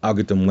line. I'll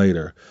get them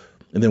later.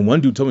 And then one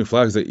dude told me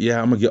flat, he said,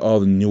 yeah, I'm going to get all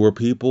the newer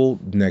people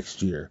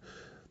next year.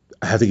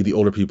 I have to get the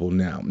older people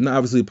now. Now,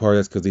 obviously, part of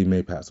that's because they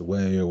may pass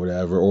away or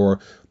whatever, or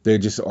they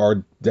just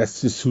are,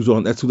 that's just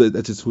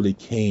that's just who they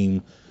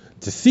came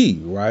to see,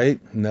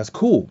 right? And that's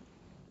cool.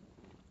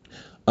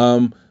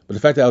 But the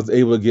fact that I was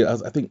able to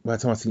I think by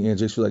the time I seen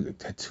Angie, she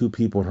had 2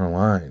 people in her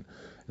line.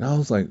 And I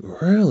was like,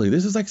 really?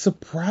 This is like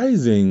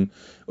surprising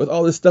with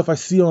all this stuff I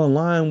see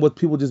online with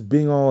people just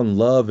being all in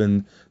love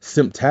and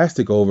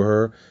simptastic over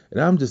her. And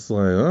I'm just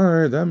like, all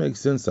right, that makes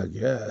sense, I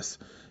guess.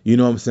 You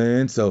know what I'm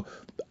saying? So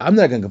I'm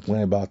not going to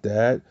complain about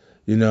that,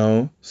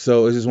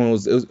 So it's just one of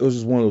those, it was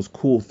just one of those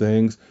cool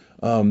things.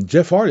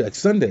 Jeff Hardy, like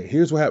Sunday, Saturday.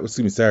 Here's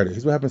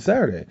what happened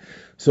Saturday.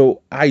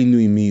 So I knew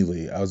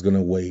immediately I was going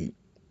to wait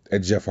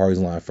at Jeff Hardy's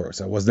line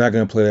first. I was not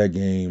going to play that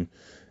game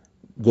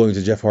going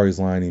to Jeff Hardy's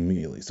line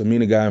immediately. So me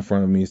and the guy in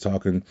front of me is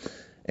talking,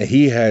 and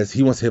he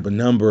wants to hit a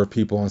number of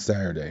people on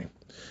Saturday.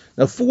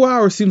 Now 4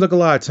 hours seems like a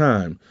lot of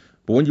time,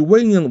 but when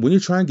you're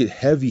trying to get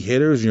heavy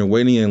hitters and you're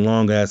waiting in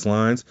long ass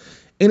lines,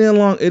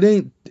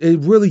 it it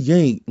really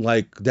ain't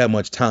like that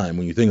much time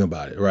when you think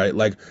about it, right?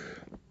 Like,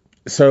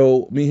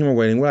 so me and him are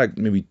waiting. We're like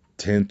maybe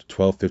 10,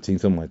 12, 15,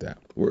 something like that.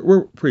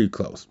 We're pretty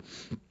close.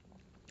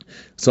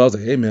 So I was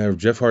like, hey man, if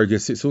Jeff Hardy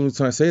gets hit, as soon as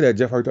I say that,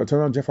 Jeff Hardy, I turn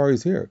around, Jeff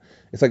Hardy's here.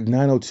 It's like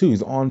 9:02.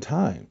 He's on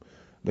time.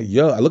 Like,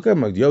 yo, I look at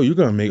him like, yo, you're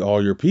gonna make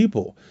all your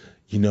people,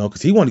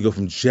 because he wanted to go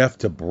from Jeff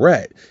to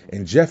Brett,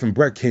 and Jeff and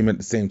Brett came at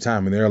the same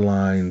time, and their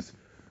lines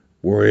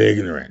were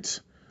ignorant.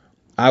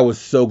 I was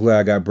so glad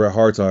I got Bret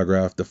Hart's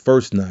autograph the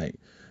first night,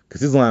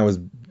 because his line was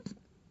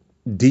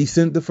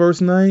decent the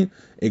first night.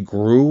 It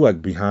grew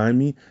like behind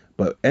me,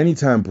 but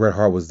anytime Bret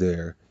Hart was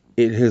there,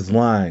 his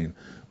line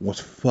was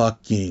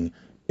fucking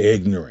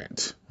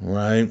ignorant,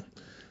 right?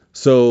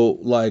 So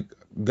like,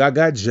 I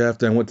got Jeff,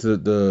 then I went to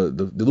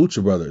the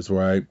Lucha Brothers,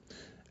 right?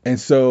 And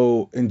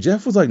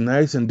Jeff was like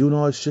nice and doing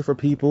all this shit for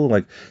people.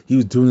 Like he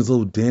was doing his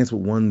little dance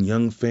with one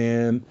young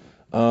fan.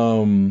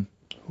 Who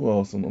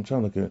else? I'm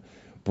trying to look at.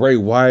 Bray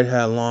Wyatt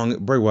had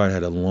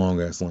a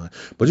long ass line,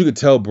 but you could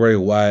tell Bray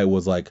Wyatt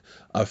was like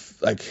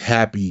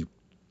happy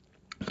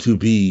to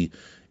be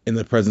in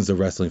the presence of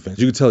wrestling fans.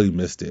 You could tell he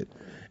missed it,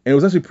 and it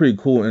was actually pretty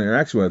cool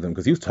interaction with them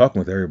because he was talking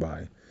with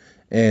everybody.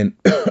 And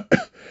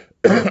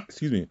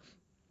excuse me.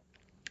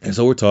 And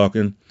so we're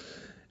talking,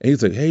 and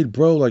he's like, "Hey,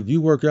 bro, like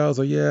you work out?" I was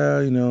like, "Yeah,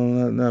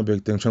 not a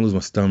big thing. I'm trying to lose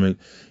my stomach."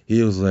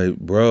 He was like,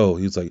 "Bro,"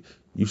 he's like,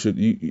 "You should."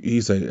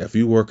 He's like, "If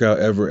you work out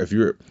ever,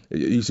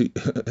 you should."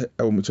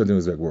 I'm trying to think of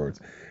his exact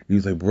words.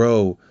 He's like,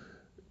 "Bro,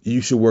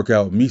 you should work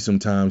out with me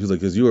sometimes." He's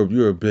like, "Cause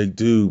you're a big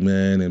dude,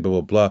 man," and blah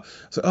blah blah.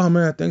 So, oh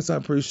man, thanks, I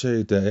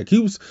appreciate that. Like, he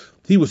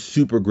was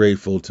super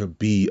grateful to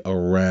be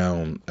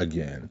around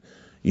again.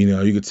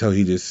 You could tell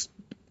he just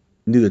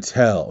knew to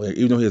tell, like,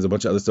 even though he has a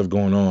bunch of other stuff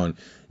going on,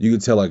 you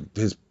could tell like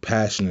his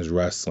passion is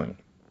wrestling.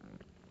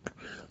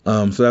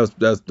 So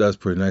that's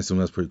pretty nice of him.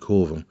 That's pretty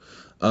cool of him.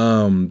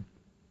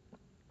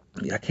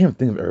 Yeah, I can't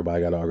think of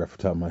everybody I got autographed off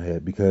the top of my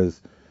head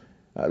because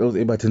those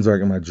 8x10s are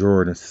like in my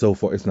drawer and it's so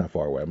far. It's not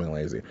far away. I'm being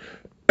lazy.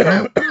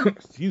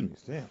 Excuse me,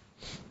 Sam.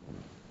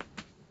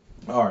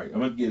 All right,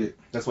 I'm gonna get it.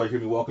 That's why you hear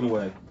me walking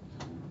away.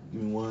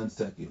 Give me 1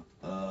 second.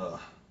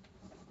 All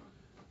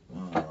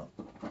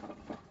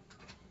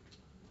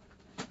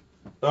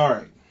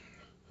right.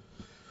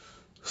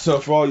 So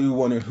for all you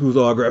wondering whose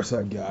autographs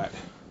I got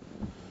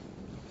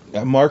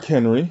Mark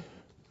Henry,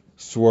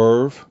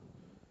 Swerve,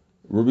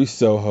 Ruby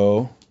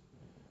Soho,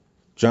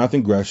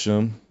 Jonathan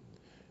Gresham,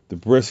 the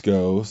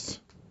Briscoes,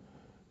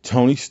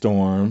 Tony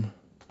Storm,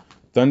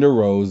 Thunder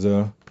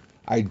Rosa.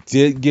 I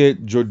did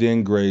get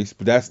Jordan Grace,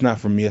 but that's not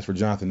for me. That's for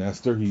Jonathan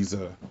Esther. He's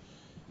a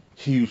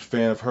huge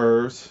fan of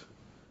hers.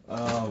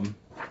 And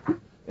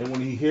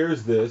when he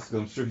hears this, 'cause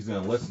I'm sure he's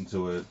gonna listen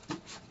to it,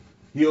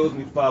 he owes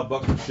me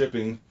 $5 for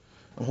shipping.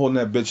 I'm holding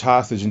that bitch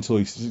hostage until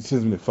he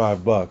sends me the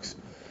 $5.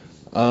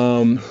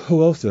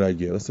 Who else did I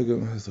get? Let's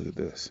look at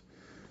this.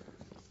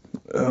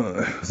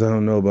 'Cause I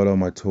don't know about all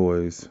my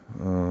toys.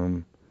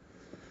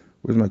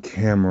 Where's my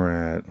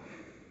camera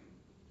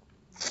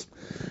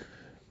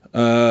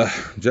at?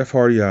 Jeff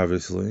Hardy,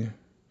 obviously.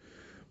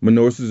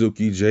 Minoru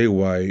Suzuki, Jay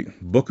White,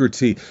 Booker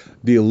T,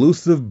 the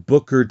elusive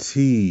Booker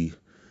T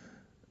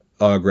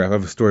autograph. I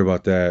have a story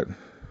about that.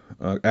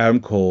 Adam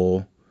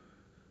Cole,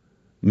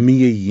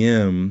 Mia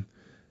Yim,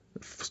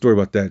 story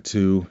about that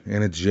too.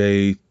 Anna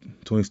Jay,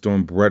 Tony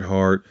Storm, Bret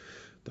Hart,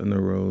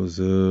 Thunder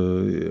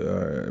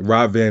Rosa,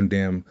 Rob Van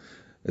Dam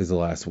is the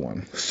last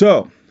one.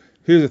 So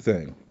here's the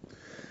thing.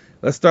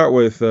 Let's start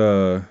with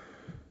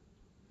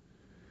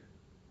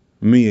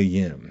Mia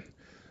Yim.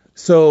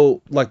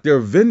 So, like, there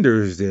are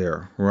vendors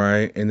there,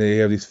 right? And they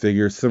have these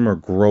figures. Some are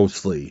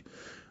grossly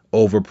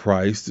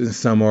overpriced, and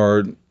some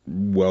are,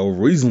 well,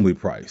 reasonably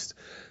priced.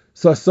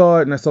 So I saw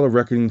it, and I saw the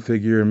Reckoning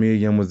figure, and Mia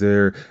Yim was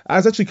there. I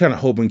was actually kind of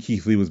hoping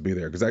Keith Lee would be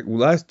there, because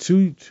last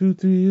 3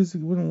 years,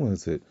 when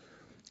was it?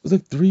 It was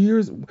like 3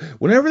 years.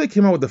 Whenever they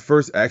came out with the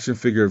first action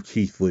figure of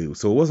Keith Lee,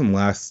 so it wasn't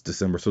last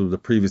December, so the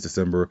previous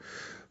December,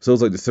 so it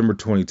was like December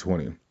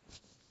 2020.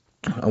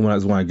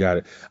 That's when I got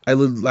it. I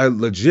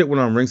legit went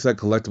on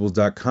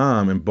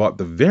ringsidecollectibles.com and bought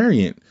the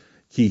variant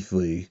Keith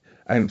Lee.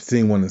 I ended up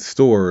seeing one in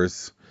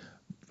stores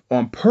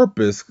on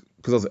purpose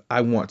because I was like, I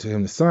want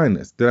him to sign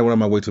this. Then I went on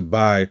my way to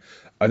buy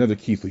another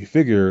Keith Lee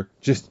figure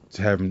just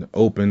to have him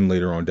open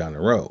later on down the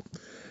road.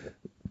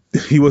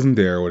 He wasn't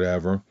there or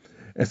whatever.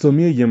 And so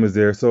Mia Yim was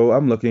there. So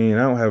I'm looking,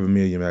 and I don't have a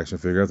Mia Yim action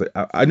figure. I was like,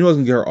 I knew I was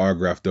going to get her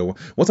autograph, though.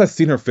 Once I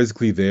seen her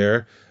physically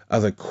there, I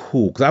was like,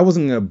 cool. Because I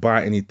wasn't going to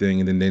buy anything,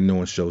 and then no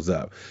one shows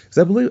up.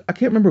 Because I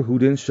can't remember who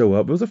didn't show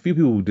up. There was a few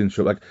people who didn't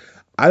show up. Like,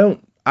 I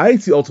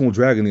didn't see Ultimate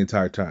Dragon the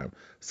entire time.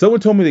 Someone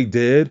told me they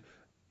did.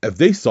 If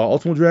they saw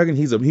Ultimate Dragon,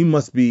 he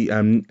must be,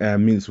 I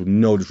mean this with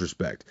no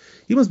disrespect,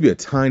 he must be a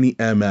tiny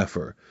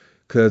MFer.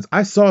 Because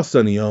I saw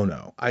Sonny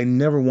Ono. I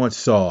never once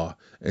saw,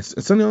 and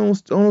Sonny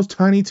Ono's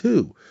tiny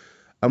too.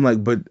 I'm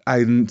like, but I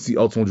didn't see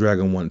Ultimate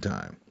Dragon one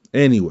time.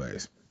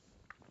 Anyways.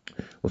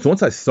 Well, so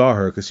once I saw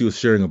her, because she was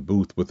sharing a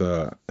booth with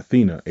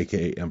Athena,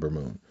 a.k.a. Ember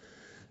Moon.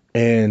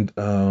 And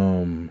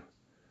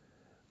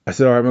I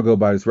said, all right, I'm gonna go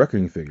buy this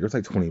reckoning figure. It's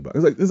like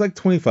 $20. It's like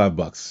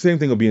 $25. Same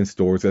thing will be in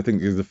stores. I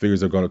think the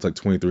figures are going up to like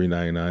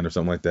 $23.99 or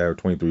something like that, or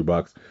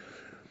 $23.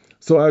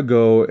 So I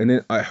go, and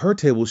then at her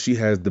table she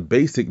has the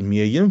basic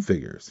Mia Yim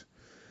figures.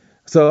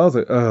 So I was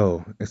like,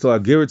 oh, and so I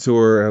give it to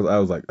her. And I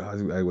was like,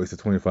 oh, I wasted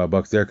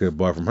 $25 there. Could have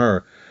bought from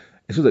her.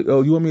 And she was like,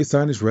 oh, you want me to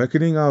sign this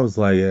reckoning? I was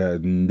like,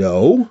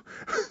 no.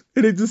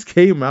 And it just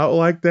came out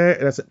like that.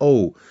 And I said,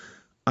 oh,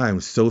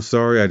 I'm so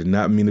sorry. I did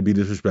not mean to be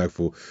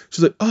disrespectful.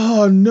 She's like,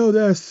 oh, no,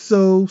 that's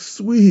so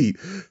sweet.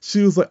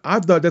 She was like, I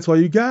thought that's why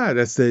you got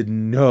it. I said,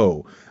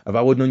 no. If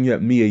I would have known you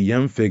had Mia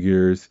Yim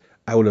figures,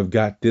 I would have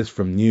got this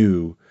from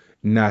you,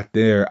 not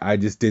there. I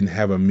just didn't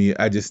have a Mia.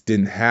 I just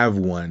didn't have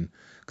one.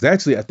 Because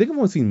actually, I think I've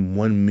only seen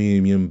one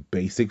Mia Yim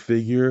basic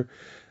figure,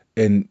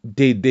 and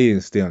they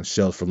didn't stay on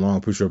shelves for long.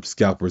 I'm pretty sure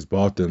scalpers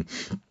bought them.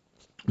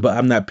 But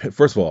I'm not,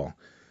 first of all,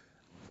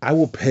 I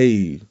will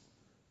pay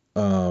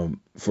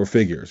for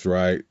figures,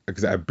 right?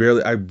 Because I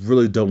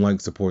really don't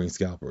like supporting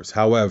scalpers.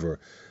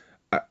 However,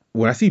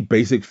 when I see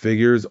basic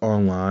figures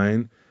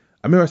online,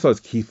 I remember I saw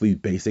this Keith Lee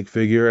basic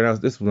figure, and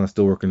this was when I was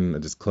still working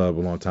at this club a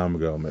long time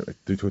ago, like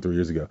 2 or 3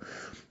 years ago.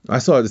 I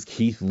saw this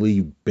Keith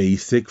Lee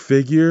basic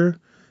figure.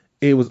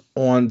 It was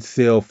on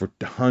sale for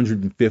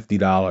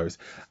 $150.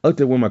 I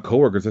looked at one of my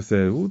coworkers. I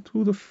said,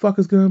 "Who the fuck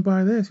is gonna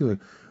buy this?" He was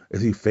like,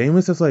 "Is he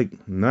famous?" I was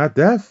like, "Not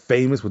that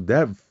famous with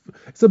that.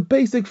 It's a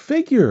basic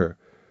figure."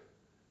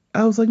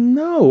 I was like,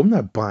 no, I'm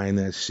not buying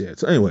that shit.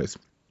 So, anyways,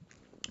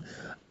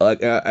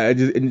 like I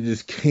just it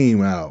just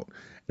came out,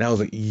 and I was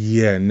like,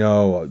 yeah,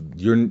 no,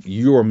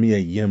 you're Mia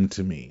Yim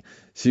to me.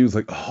 She was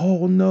like,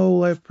 oh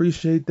no, I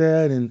appreciate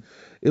that, and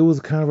it was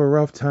kind of a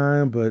rough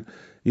time, but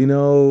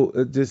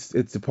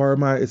it's part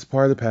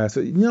of the past.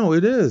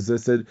 It is. I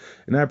said,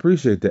 and I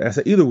appreciate that. I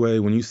said, either way,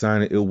 when you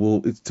sign it,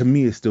 it's to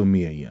me, it's still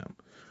Mia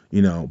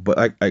Yim.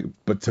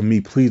 But to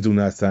me, please do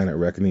not sign it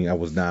Reckoning. I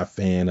was not a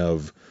fan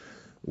of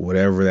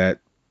whatever that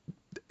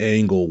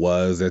angle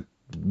was, that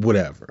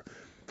whatever.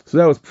 So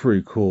that was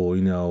pretty cool,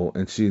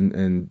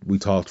 and we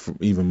talked for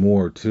even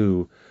more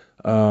too.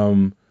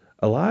 Um,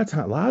 a lot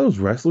of those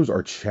wrestlers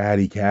are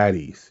chatty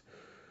catties.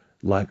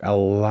 Like a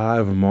lot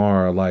of them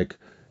are. Like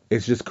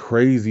it's just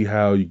crazy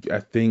how I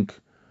think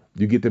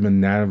you get them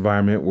in that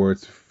environment where it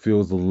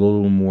feels a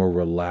little more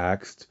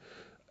relaxed.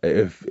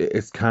 If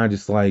it's kind of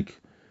just like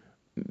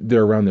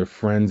they're around their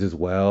friends as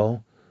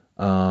well.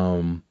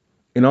 Um,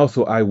 and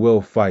also I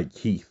will fight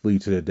Keith Lee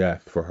to the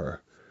death for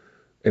her,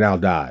 and I'll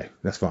die.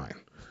 That's fine.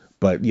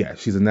 But yeah,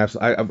 she's an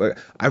absolute.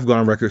 I've gone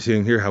on record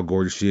saying here how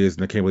gorgeous she is,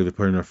 and I can't believe they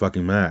put her in her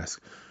fucking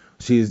mask.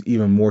 She is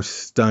even more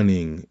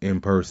stunning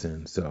in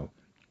person. So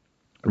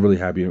I'm really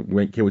happy. Can't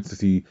wait to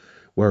see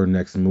what her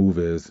next move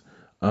is.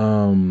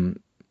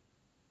 Um,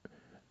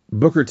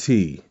 Booker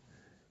T.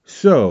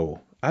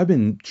 So I've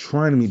been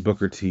trying to meet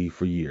Booker T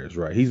for years,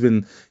 right?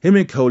 Him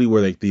and Cody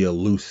were like the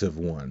elusive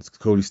ones.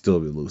 Cody's still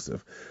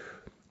elusive.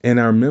 And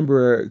I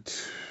remember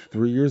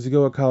 3 years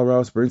ago at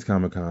Colorado Springs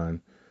Comic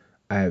Con,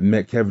 I had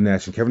met Kevin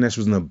Nash, and Kevin Nash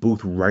was in a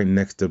booth right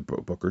next to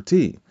Booker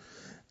T.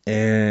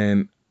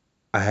 And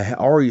I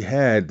already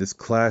had this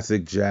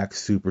classic Jack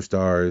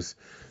Superstars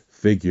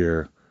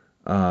figure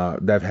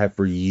that I've had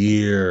for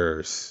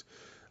years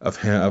of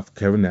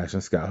Kevin Nash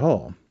and Scott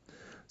Hall.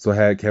 So I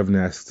had Kevin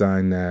Nash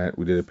sign that.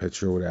 We did a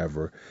picture or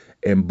whatever.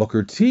 And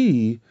Booker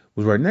T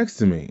was right next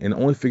to me. And the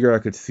only figure I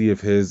could see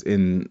of his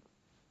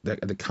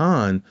at the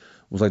con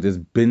was like this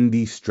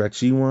bendy,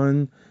 stretchy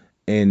one.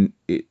 And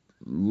it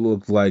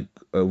looked like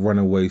a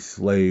runaway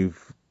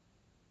slave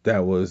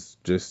that was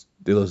just,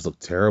 it just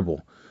looked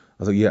terrible. I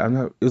was like, yeah, I'm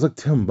not, it was like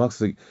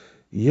 $10. Like,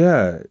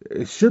 yeah,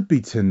 it should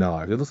be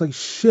 $10. It looks like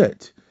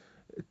shit.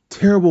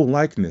 Terrible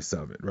likeness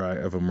of it, right?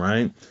 Of him,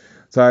 right?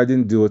 So I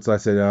didn't do it. So I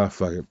said, oh,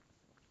 fuck it.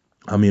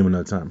 I'll meet him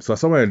another time. So I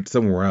saw him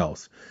somewhere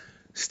else.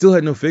 Still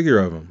had no figure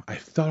of him. I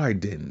thought I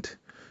didn't. It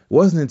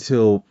wasn't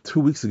until 2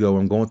 weeks ago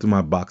I'm going through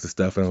my box of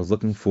stuff and I was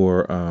looking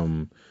for,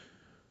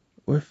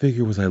 what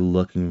figure was I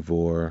looking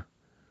for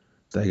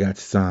that I got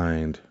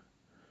signed?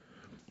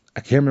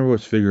 I can't remember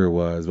which figure it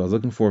was, but I was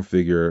looking for a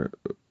figure.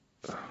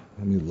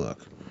 Let me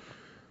look.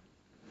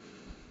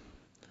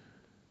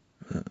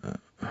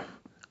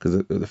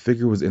 Because the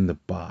figure was in the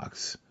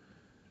box.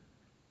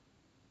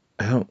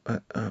 I don't.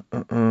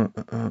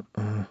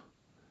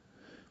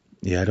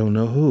 Yeah, I don't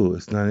know who.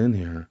 It's not in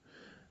here.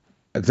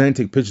 I didn't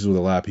take pictures with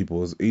a lot of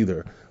people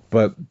either.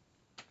 But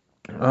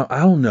I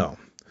don't know.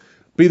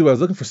 But either way, I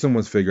was looking for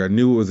someone's figure. I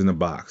knew it was in the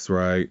box,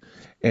 right?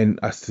 And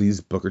I see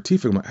this Booker T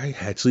figure. I'm like, I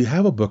actually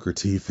have a Booker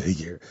T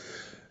figure.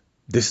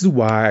 This is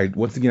why,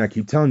 once again, I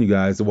keep telling you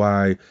guys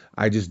why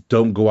I just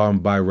don't go out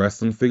and buy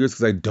wrestling figures,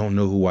 because I don't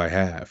know who I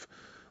have.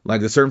 Like,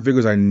 there's certain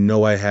figures I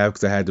know I have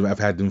because I've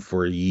had them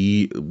for at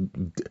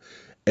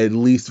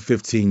least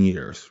 15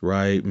 years,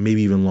 right?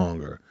 Maybe even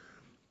longer.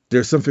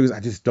 There's some figures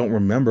I just don't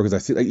remember because I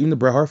see, like, even the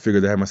Bret Hart figure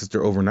that I had my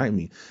sister overnight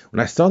me. When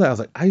I saw that, I was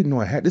like, I didn't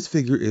know I had this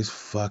figure. Is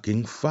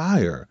fucking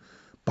fire,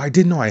 but I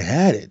didn't know I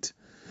had it.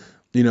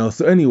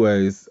 So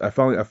anyways, I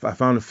found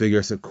a figure.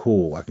 I said,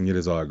 cool, I can get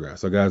his autograph.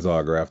 So I got his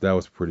autograph. That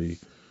was pretty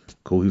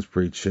cool. He was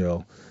pretty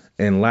chill.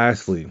 And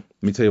lastly, let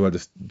me tell you about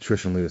this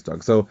Trish and Lita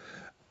talk. So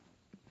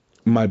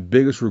my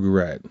biggest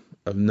regret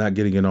of not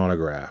getting an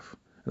autograph,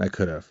 and I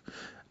could have.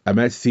 I'm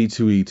at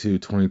C2E2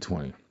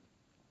 2020.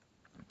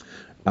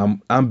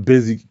 I'm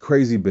busy,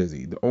 crazy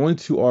busy. The only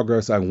two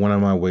autographs I went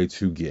on my way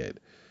to get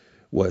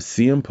was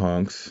CM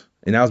Punk's,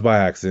 and that was by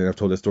accident. I've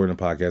told that story in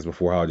the podcast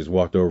before, how I just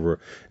walked over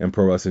and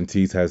Pro Wrestling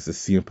Tees has the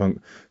CM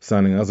Punk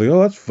signing. I was like,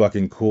 oh, that's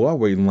fucking cool. I'll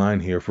wait in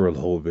line here for a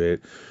little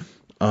bit.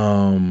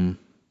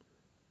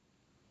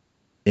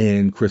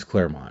 And Chris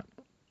Claremont.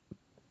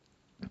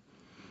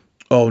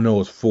 Oh no, it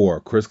was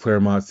four. Chris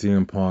Claremont,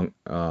 CM Punk,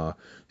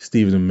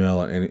 Stephen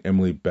Amell, and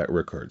Emily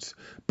Rickards.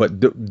 But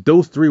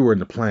those three were in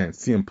the plan.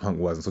 CM Punk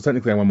wasn't. So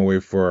technically I went my way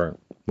for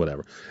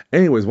whatever.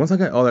 Anyways, once I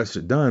got all that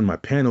shit done, my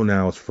panel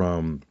now is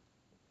from,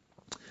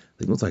 I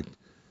think it was like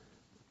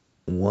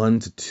 1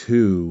 to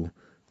 2.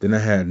 Then I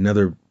had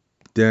another,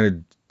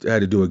 then I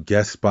had to do a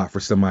guest spot for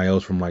somebody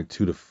else from like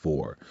 2 to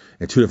 4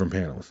 and 2 different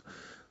panels.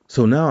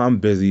 So now I'm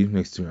busy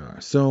next 2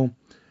 hours. So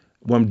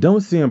when I'm done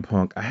with CM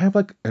Punk, I have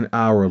like an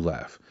hour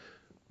left.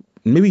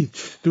 Maybe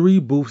 3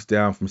 booths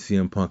down from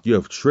CM Punk, you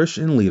have Trish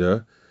and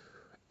Lita,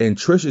 and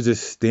Trish is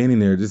just standing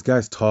there. This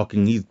guy's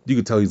talking. You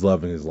can tell he's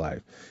loving his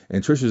life.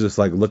 And Trish is just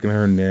like looking at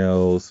her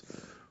nails.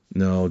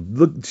 No,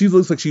 look, she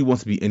looks like she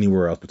wants to be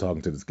anywhere else but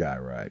talking to this guy,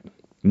 right?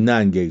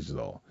 Not engaged at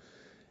all.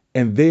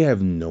 And they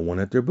have no one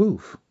at their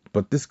booth,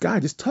 but this guy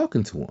just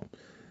talking to him.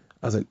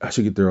 I was like, I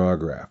should get their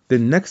autograph.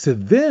 Then next to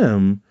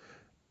them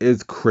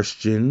is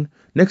Christian.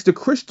 Next to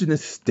Christian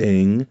is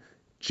Sting.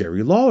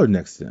 Jerry Lawler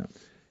next to them.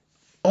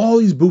 All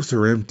these booths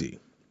are empty.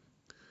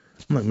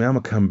 I'm like, man, I'm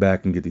going to come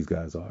back and get these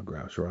guys'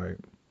 autographs, right?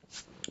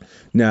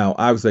 Now,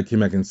 obviously, I came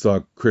back and saw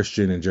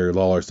Christian and Jerry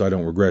Lawler, so I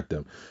don't regret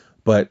them.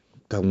 But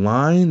the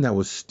line that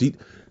was steep,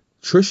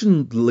 Trish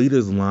and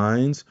Lita's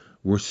lines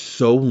were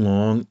so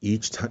long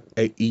each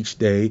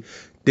day.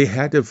 They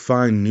had to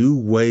find new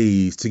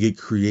ways to get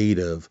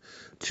creative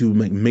to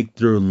make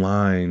their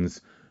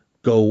lines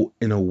go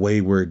in a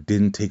way where it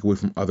didn't take away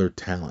from other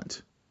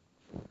talent.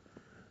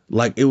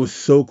 Like, it was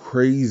so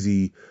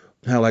crazy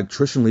how, like,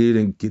 Trish and Lita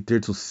didn't get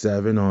there till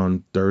 7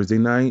 on Thursday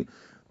night.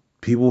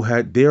 People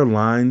had, their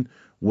line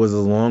was as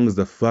long as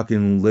the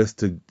fucking list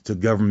to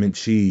government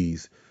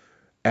cheese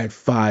at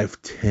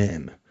 5:10.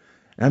 And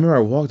I remember I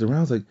walked around,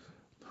 I was like,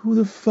 who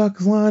the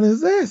fuck's line is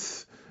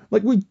this?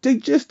 Like, they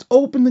just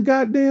opened the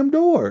goddamn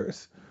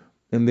doors.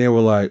 And they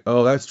were like,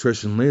 oh, that's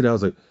Trish and Lita. I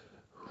was like,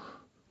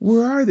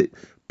 where are they?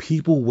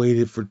 People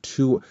waited for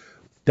 2.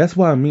 That's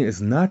why I mean,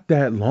 it's not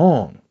that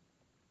long.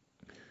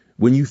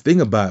 When you think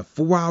about it,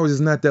 4 hours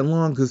is not that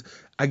long, because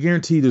I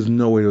guarantee there's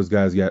no way those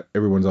guys got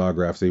everyone's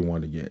autographs they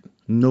wanted to get.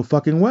 No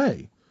fucking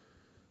way.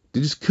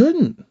 They just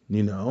couldn't,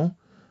 you know?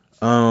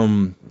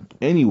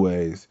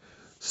 Anyways,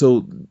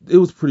 so it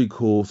was pretty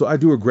cool. So I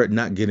do regret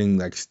not getting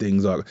like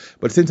Sting's autograph.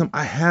 But at the same time,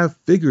 I have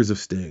figures of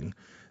Sting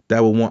that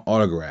will want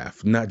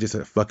autograph, not just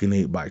a fucking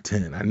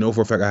 8x10. I know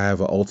for a fact I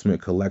have an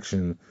ultimate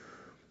collection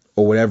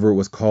or whatever it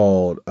was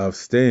called of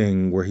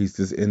Sting, where he's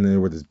just in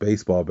there with his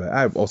baseball bat. I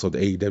have also the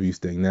AEW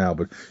Sting now,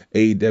 but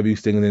AEW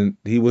Sting, and then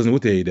he wasn't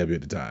with the AEW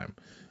at the time.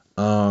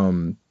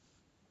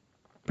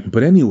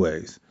 But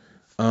anyways,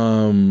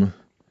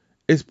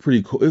 it's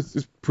pretty cool.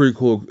 It's pretty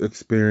cool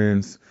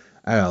experience.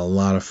 I had a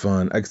lot of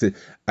fun. Like I said,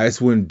 I just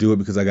wouldn't do it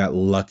because I got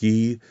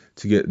lucky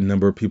to get a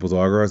number of people's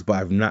autographs, but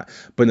I've not.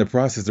 But in the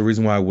process, the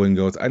reason why I wouldn't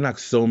go is I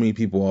knocked so many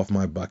people off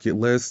my bucket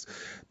list.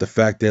 The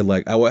fact that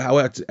like I would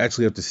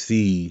actually have to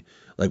see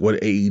like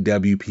what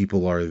AEW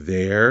people are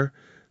there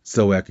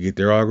so I could get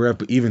their autograph.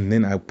 But even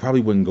then, I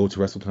probably wouldn't go to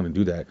WrestleCon to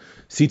do that.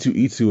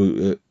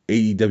 C2E2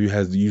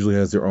 AEW usually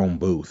has their own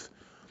booth.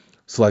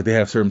 So, like, they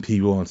have certain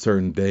people on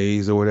certain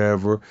days or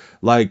whatever.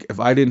 Like, if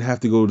I didn't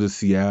have to go to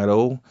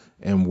Seattle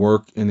and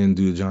work and then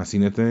do the John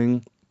Cena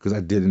thing, because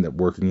I did end up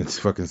working in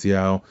fucking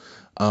Seattle,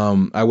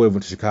 I would have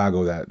went to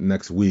Chicago that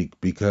next week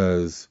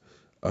because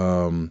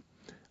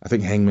I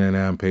think Hangman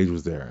Adam Page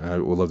was there. And I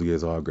would love to get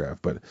his autograph.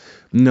 But,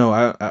 no,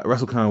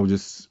 WrestleCon was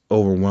just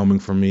overwhelming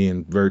for me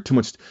and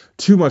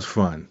too much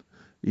fun,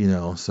 you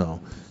know.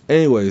 So,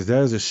 anyways,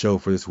 that is a show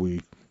for this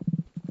week.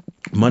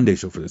 Monday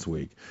show for this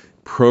week.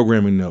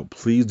 Programming note,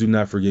 please do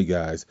not forget,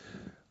 guys.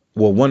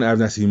 Well, one, I've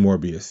not seen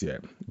Morbius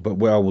yet, but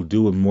what I will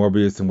do with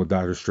Morbius and with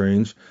Doctor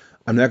Strange,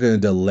 I'm not going to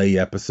delay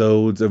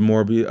episodes of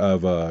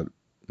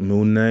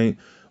Moon Knight.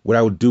 What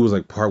I would do is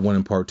like part 1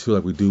 and part 2,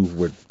 like we do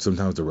with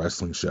sometimes the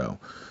wrestling show.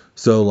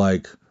 So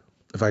like,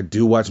 if I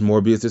do watch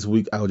Morbius this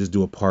week, I'll just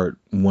do a part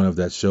 1 of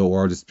that show,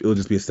 or it'll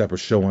just be a separate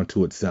show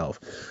unto itself.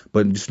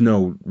 But just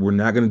know, we're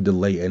not going to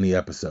delay any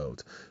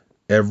episodes.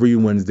 Every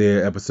Wednesday,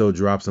 an episode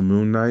drops on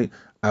Moon Knight.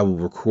 I will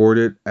record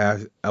it.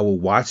 I will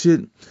watch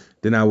it.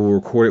 Then I will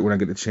record it when I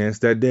get the chance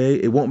that day.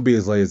 It won't be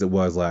as late as it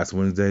was last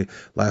Wednesday.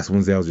 Last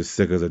Wednesday, I was just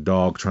sick as a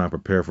dog trying to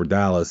prepare for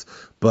Dallas.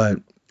 But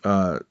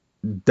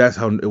that's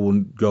how it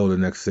will go the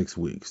next 6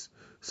 weeks.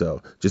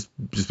 So just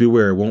be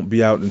aware. It won't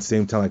be out in the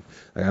same time.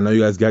 Like I know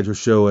you guys got your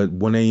show at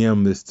 1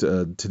 a.m. this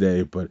today,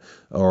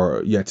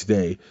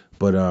 today.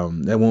 But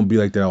that won't be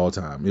like that all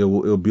the time.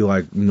 It'll be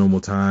like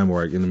normal time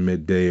or like in the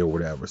midday or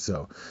whatever.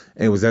 So,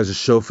 anyways, that's a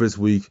show for this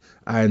week.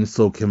 I am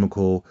So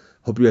Chemical.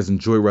 Hope you guys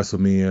enjoyed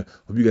WrestleMania.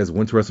 Hope you guys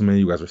went to WrestleMania.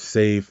 You guys were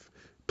safe.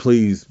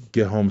 Please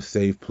get home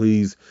safe.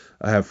 Please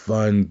have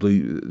fun.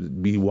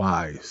 Be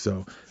wise.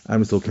 So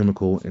I'm So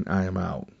Chemical, and I am out.